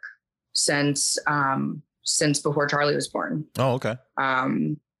off work since before Charlie was born. Oh, okay.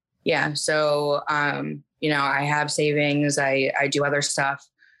 Yeah. So, I have savings. I do other stuff.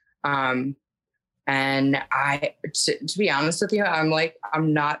 And to be honest with you,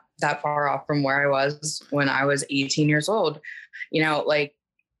 I'm not that far off from where I was when I was 18 years old. Like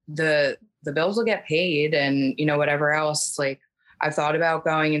the bills will get paid and, whatever else. Like I've thought about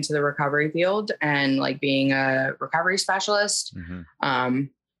going into the recovery field and like being a recovery specialist. Mm-hmm.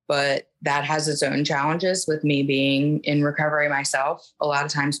 But that has its own challenges with me being in recovery myself. A lot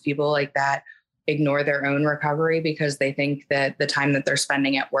of times people like that ignore their own recovery because they think that the time that they're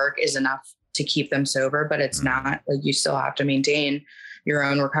spending at work is enough to keep them sober, but it's not. Like you still have to maintain your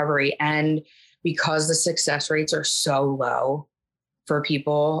own recovery. And because the success rates are so low for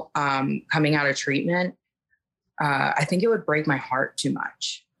people coming out of treatment, I think it would break my heart too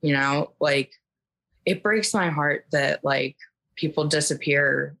much. Like it breaks my heart that like people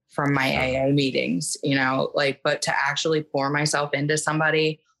disappear from my AA meetings, but to actually pour myself into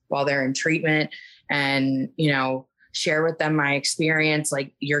somebody while they're in treatment and, share with them my experience,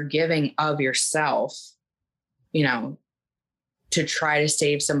 like you're giving of yourself, to try to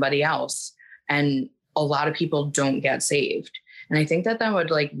save somebody else. And a lot of people don't get saved. And I think that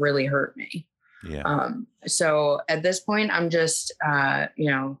would like really hurt me. Yeah. So at this point, I'm just,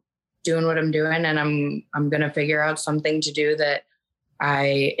 doing what I'm doing, and I'm going to figure out something to do that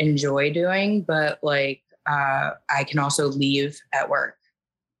I enjoy doing, but like, I can also leave at work.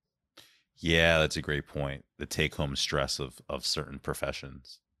 Yeah, that's a great point. The take-home stress of certain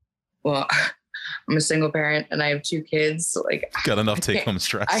professions. Well, I'm a single parent and I have 2 kids. Like, got enough take-home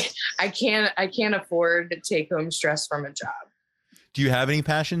stress. I can't afford to take home stress from a job. Do you have any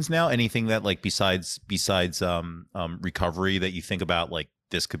passions now? Anything that like besides recovery that you think about? Like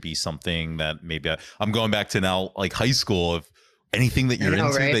this could be something that maybe I'm going back to now, like high school. If anything that you're into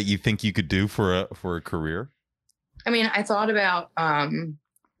right? that you think you could do for a career. I mean, I thought about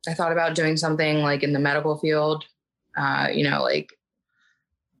doing something like in the medical field, like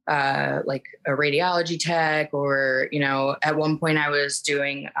a radiology tech, or, at one point I was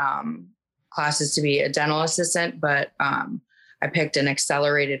doing classes to be a dental assistant, but I picked an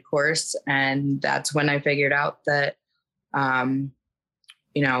accelerated course. And that's when I figured out that, my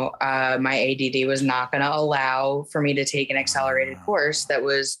ADD was not going to allow for me to take an accelerated course that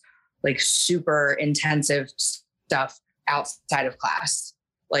was like super intensive stuff outside of class.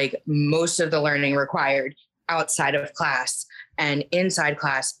 Like most of the learning required outside of class, and inside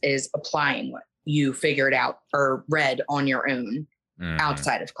class is applying what you figured out or read on your own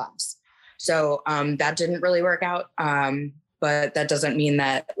outside of class. So that didn't really work out. But that doesn't mean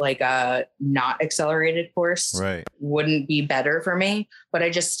that like a not accelerated course wouldn't be better for me. But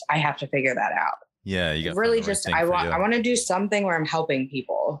I have to figure that out. Yeah, you got really just I want to do something where I'm helping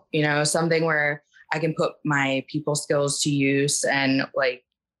people. Something where I can put my people skills to use, and like,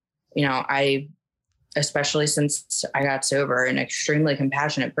 I, especially since I got sober, an extremely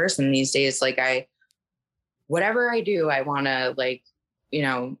compassionate person these days. Like whatever I do, I want to like,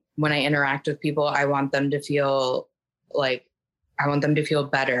 when I interact with people, I want them to feel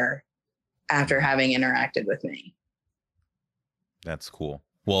better after having interacted with me. That's cool.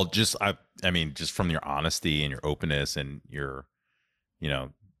 Well, just from your honesty and your openness and your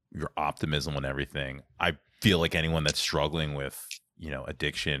optimism and everything, I feel like anyone that's struggling with,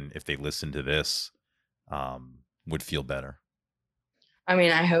 addiction, if they listen to this, would feel better. I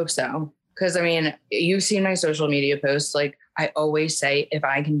mean, I hope so. Cause you've seen my social media posts. Like I always say, if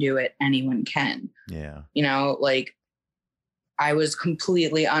I can do it, anyone can. Yeah. Like I was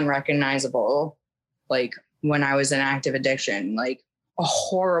completely unrecognizable. Like when I was in active addiction, like a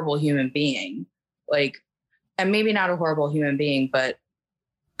horrible human being, like, and maybe not a horrible human being, but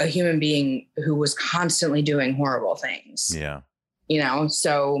a human being who was constantly doing horrible things. Yeah.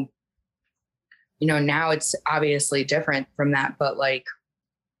 So, now it's obviously different from that, but like,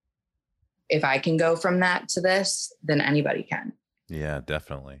 if I can go from that to this, then anybody can. Yeah,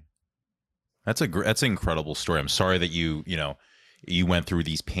 definitely. That's an incredible story. I'm sorry that you went through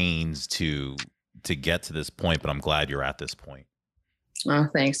these pains to get to this point, but I'm glad you're at this point. Oh,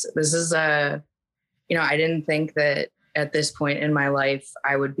 thanks. This is I didn't think that at this point in my life,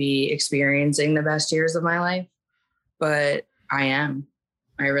 I would be experiencing the best years of my life, but I am.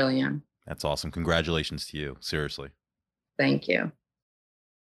 I really am. That's awesome. Congratulations to you. Seriously. Thank you.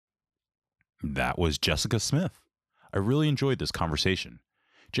 That was Jessica Smith. I really enjoyed this conversation.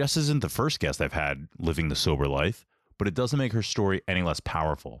 Jess isn't the first guest I've had living the sober life, but it doesn't make her story any less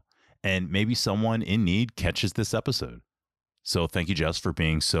powerful. And maybe someone in need catches this episode. So thank you, Jess, for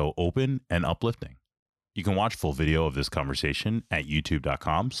being so open and uplifting. You can watch full video of this conversation at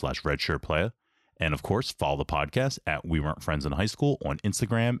youtube.com/redshirtplaya. And of course, follow the podcast at We Weren't Friends in High School on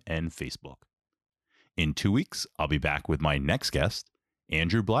Instagram and Facebook. In 2 weeks, I'll be back with my next guest,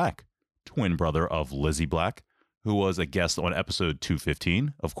 Andrew Black, twin brother of Lizzie Black, who was a guest on episode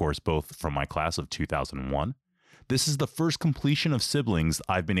 215, of course, both from my class of 2001. This is the first completion of siblings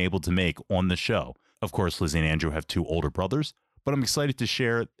I've been able to make on the show. Of course, Lizzie and Andrew have 2 older brothers, but I'm excited to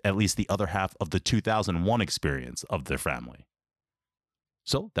share at least the other half of the 2001 experience of their family.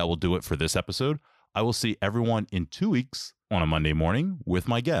 So that will do it for this episode. I will see everyone in 2 weeks on a Monday morning with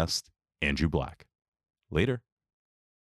my guest, Andrew Black. Later.